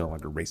there's no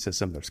longer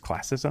racism, there's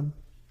classism.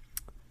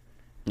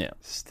 Yeah.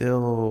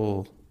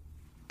 Still,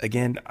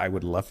 again, I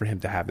would love for him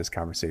to have this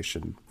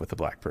conversation with a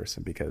black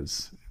person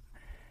because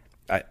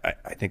I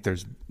think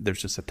there's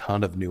just a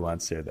ton of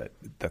nuance there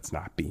that's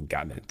not being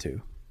gotten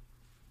into.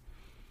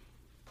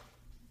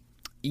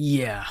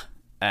 Yeah,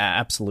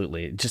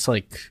 absolutely. Just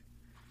like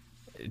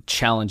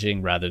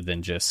challenging rather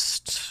than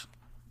just,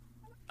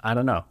 I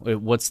don't know.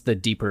 What's the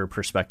deeper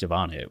perspective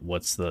on it?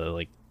 What's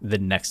the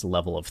next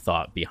level of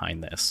thought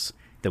behind this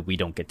that we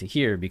don't get to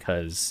hear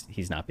because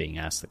he's not being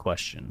asked the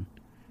question?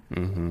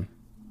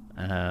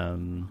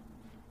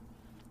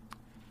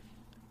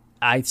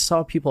 I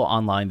saw people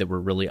online that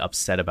were really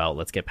upset about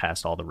let's get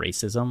past all the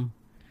racism.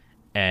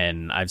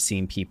 And I've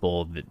seen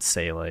people that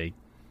say like,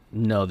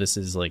 no, this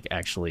is like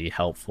actually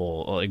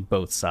helpful, like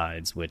both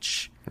sides,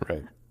 which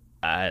Right.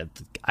 I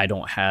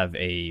don't have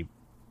a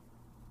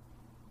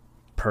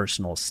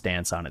personal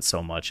stance on it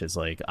so much as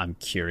like I'm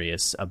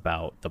curious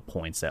about the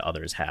points that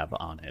others have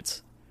on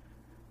it.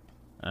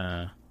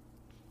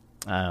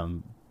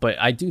 But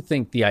I do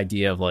think the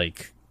idea of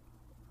like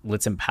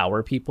let's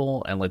empower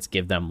people and let's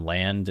give them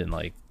land and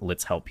like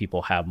let's help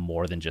people have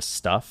more than just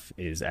stuff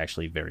is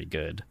actually very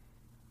good.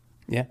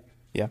 Yeah,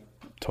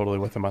 totally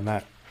with him on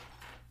that.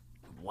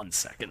 1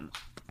 second.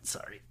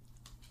 Sorry.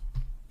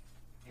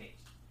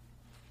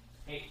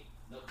 Hey.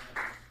 Nope.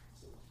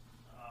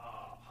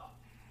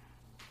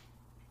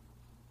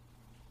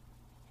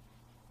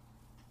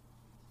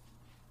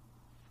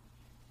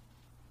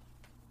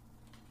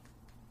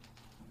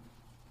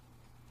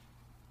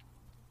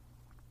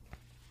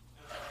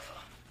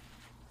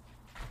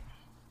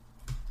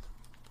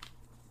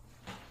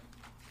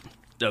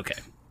 Okay.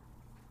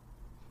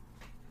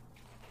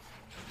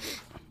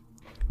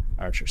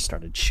 Archer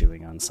started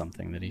chewing on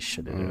something that he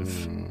shouldn't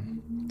have.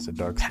 It's a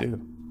dark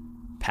stew.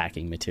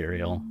 Packing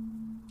material.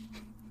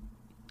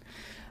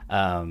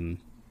 All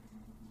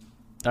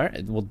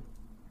right. Well,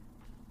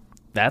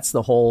 that's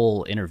the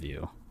whole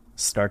interview,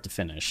 start to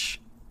finish.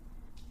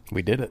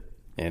 We did it,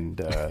 and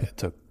it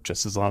took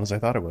just as long as I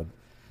thought it would.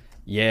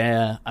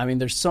 Yeah, I mean,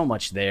 there's so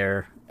much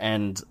there,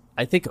 and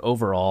I think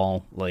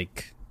overall,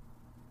 like,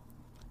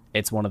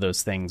 it's one of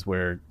those things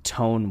where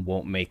tone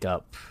won't make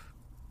up,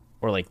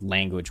 or like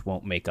language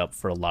won't make up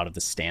for a lot of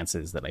the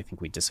stances that I think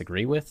we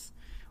disagree with,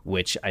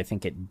 which I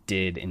think it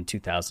did in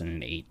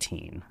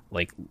 2018.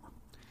 Like,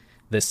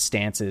 the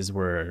stances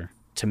were,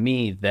 to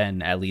me,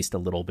 then at least a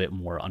little bit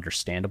more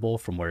understandable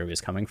from where he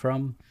was coming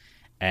from,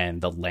 and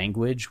the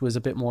language was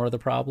a bit more of the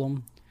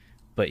problem.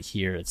 But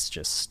here it's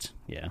just,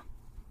 yeah.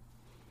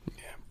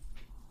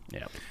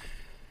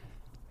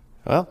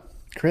 Well,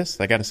 Chris,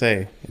 I got to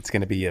say, it's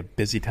going to be a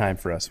busy time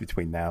for us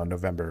between now and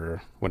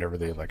November, whenever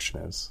the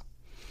election is.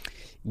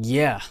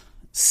 Yeah.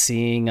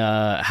 Seeing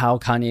how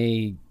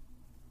Kanye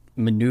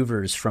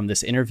maneuvers from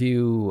this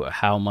interview,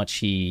 how much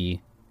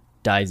he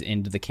dives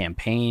into the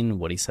campaign,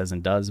 what he says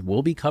and does.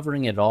 We'll be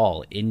covering it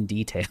all in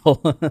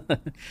detail.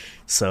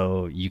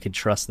 So you can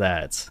trust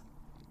that.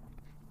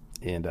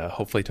 And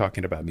hopefully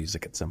talking about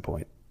music at some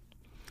point.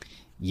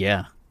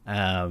 Yeah.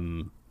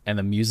 And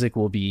the music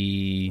will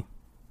be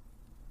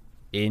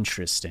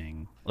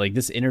interesting. Like,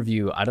 this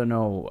interview, I don't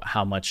know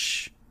how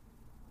much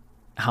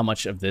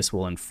of this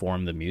will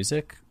inform the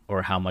music,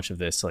 or how much of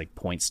this like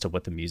points to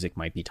what the music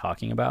might be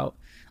talking about.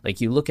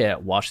 Like, you look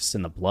at Wash Us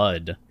in the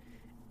Blood,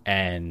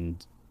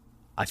 and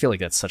I feel like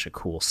that's such a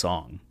cool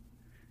song,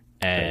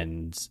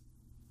 and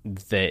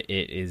that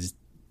it is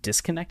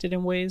disconnected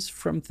in ways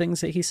from things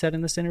that he said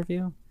in this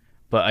interview.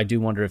 But I do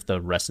wonder if the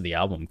rest of the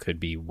album could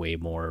be way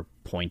more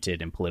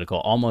pointed and political,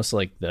 almost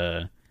like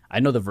I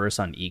know the verse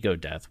on Ego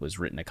Death was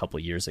written a couple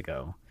years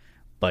ago,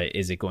 but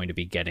is it going to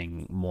be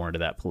getting more into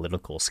that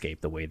political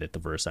scape the way that the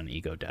verse on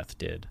Ego Death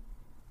did?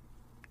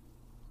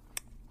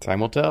 Time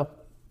will tell.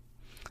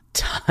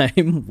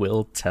 Time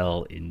will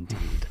tell,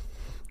 indeed.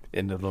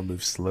 And it'll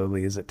move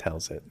slowly as it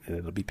tells it, and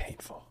it'll be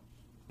painful.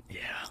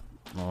 Yeah.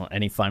 Well,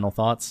 any final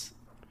thoughts?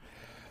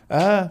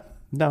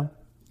 No.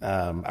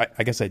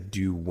 I guess I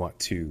do want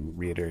to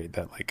reiterate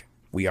that, like,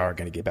 we are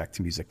going to get back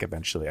to music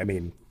eventually. I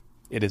mean,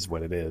 it is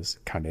what it is.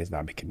 Kanye's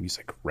not making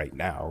music right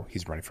now.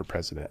 He's running for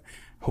president.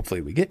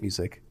 Hopefully we get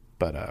music,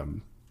 but I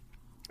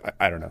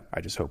don't know.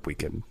 I just hope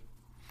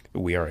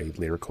we are a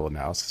lyrical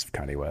analysis of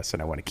Kanye West,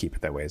 and I want to keep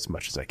it that way as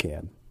much as I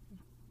can.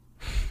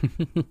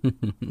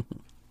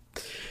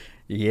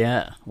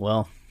 Yeah,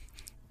 well,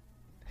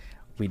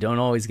 we don't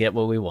always get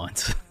what we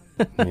want.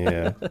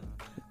 Yeah.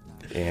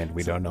 And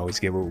we don't always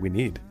get what we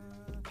need.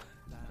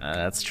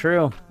 That's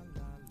true.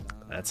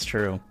 That's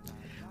true.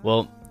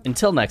 Well,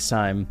 until next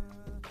time,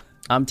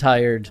 I'm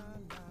tired.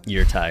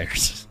 You're tired.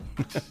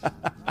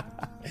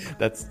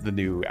 That's the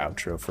new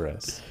outro for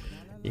us.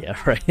 Yeah,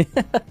 right.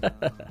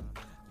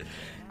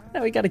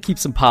 Now we got to keep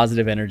some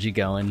positive energy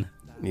going.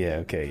 Yeah,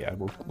 okay, yeah.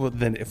 Well,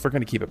 then if we're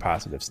going to keep it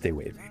positive, stay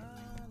wavy.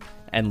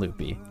 And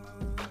loopy.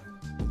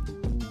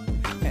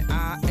 And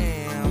I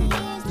am.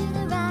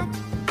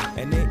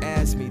 And they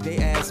ask me,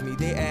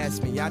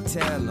 I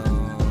tell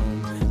them.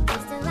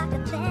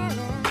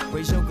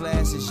 Raise your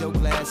glasses to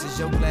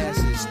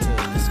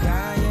the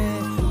sky.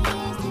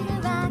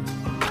 Yeah.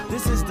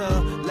 This is the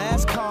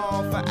last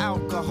call for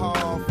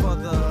alcohol for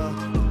the.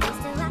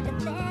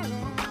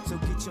 So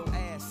get your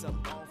ass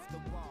up off the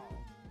wall.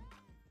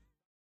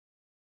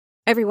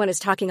 Everyone is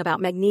talking about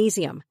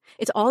magnesium.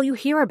 It's all you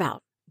hear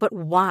about. But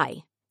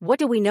why? What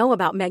do we know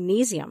about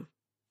magnesium?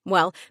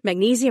 Well,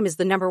 magnesium is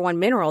the #1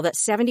 mineral that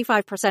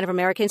 75% of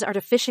Americans are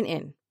deficient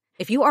in.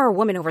 If you are a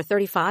woman over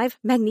 35,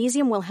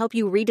 magnesium will help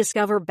you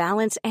rediscover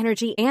balance,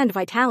 energy, and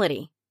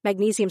vitality.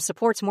 Magnesium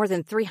supports more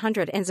than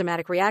 300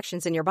 enzymatic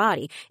reactions in your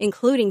body,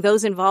 including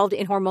those involved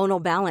in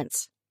hormonal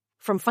balance.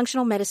 From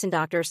functional medicine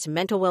doctors to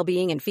mental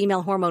well-being and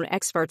female hormone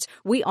experts,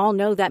 we all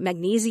know that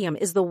magnesium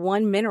is the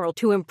one mineral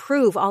to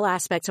improve all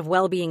aspects of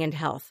well-being and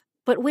health.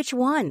 But which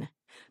one?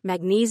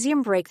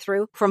 Magnesium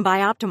Breakthrough from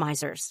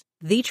Bioptimizers,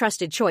 the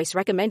trusted choice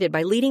recommended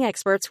by leading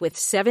experts with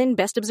 7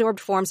 best-absorbed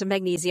forms of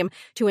magnesium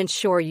to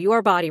ensure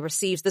your body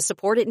receives the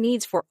support it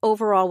needs for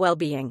overall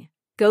well-being.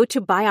 Go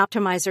to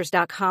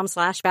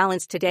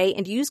bioptimizers.com/balance today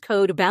and use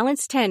code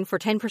BALANCE10 for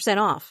 10%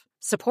 off.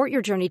 Support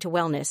your journey to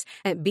wellness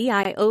at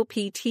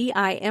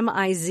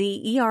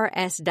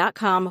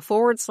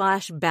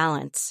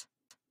bioptimizers.com/balance.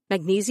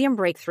 Magnesium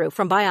Breakthrough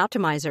from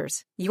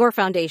Bioptimizers, your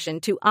foundation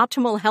to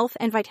optimal health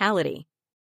and vitality.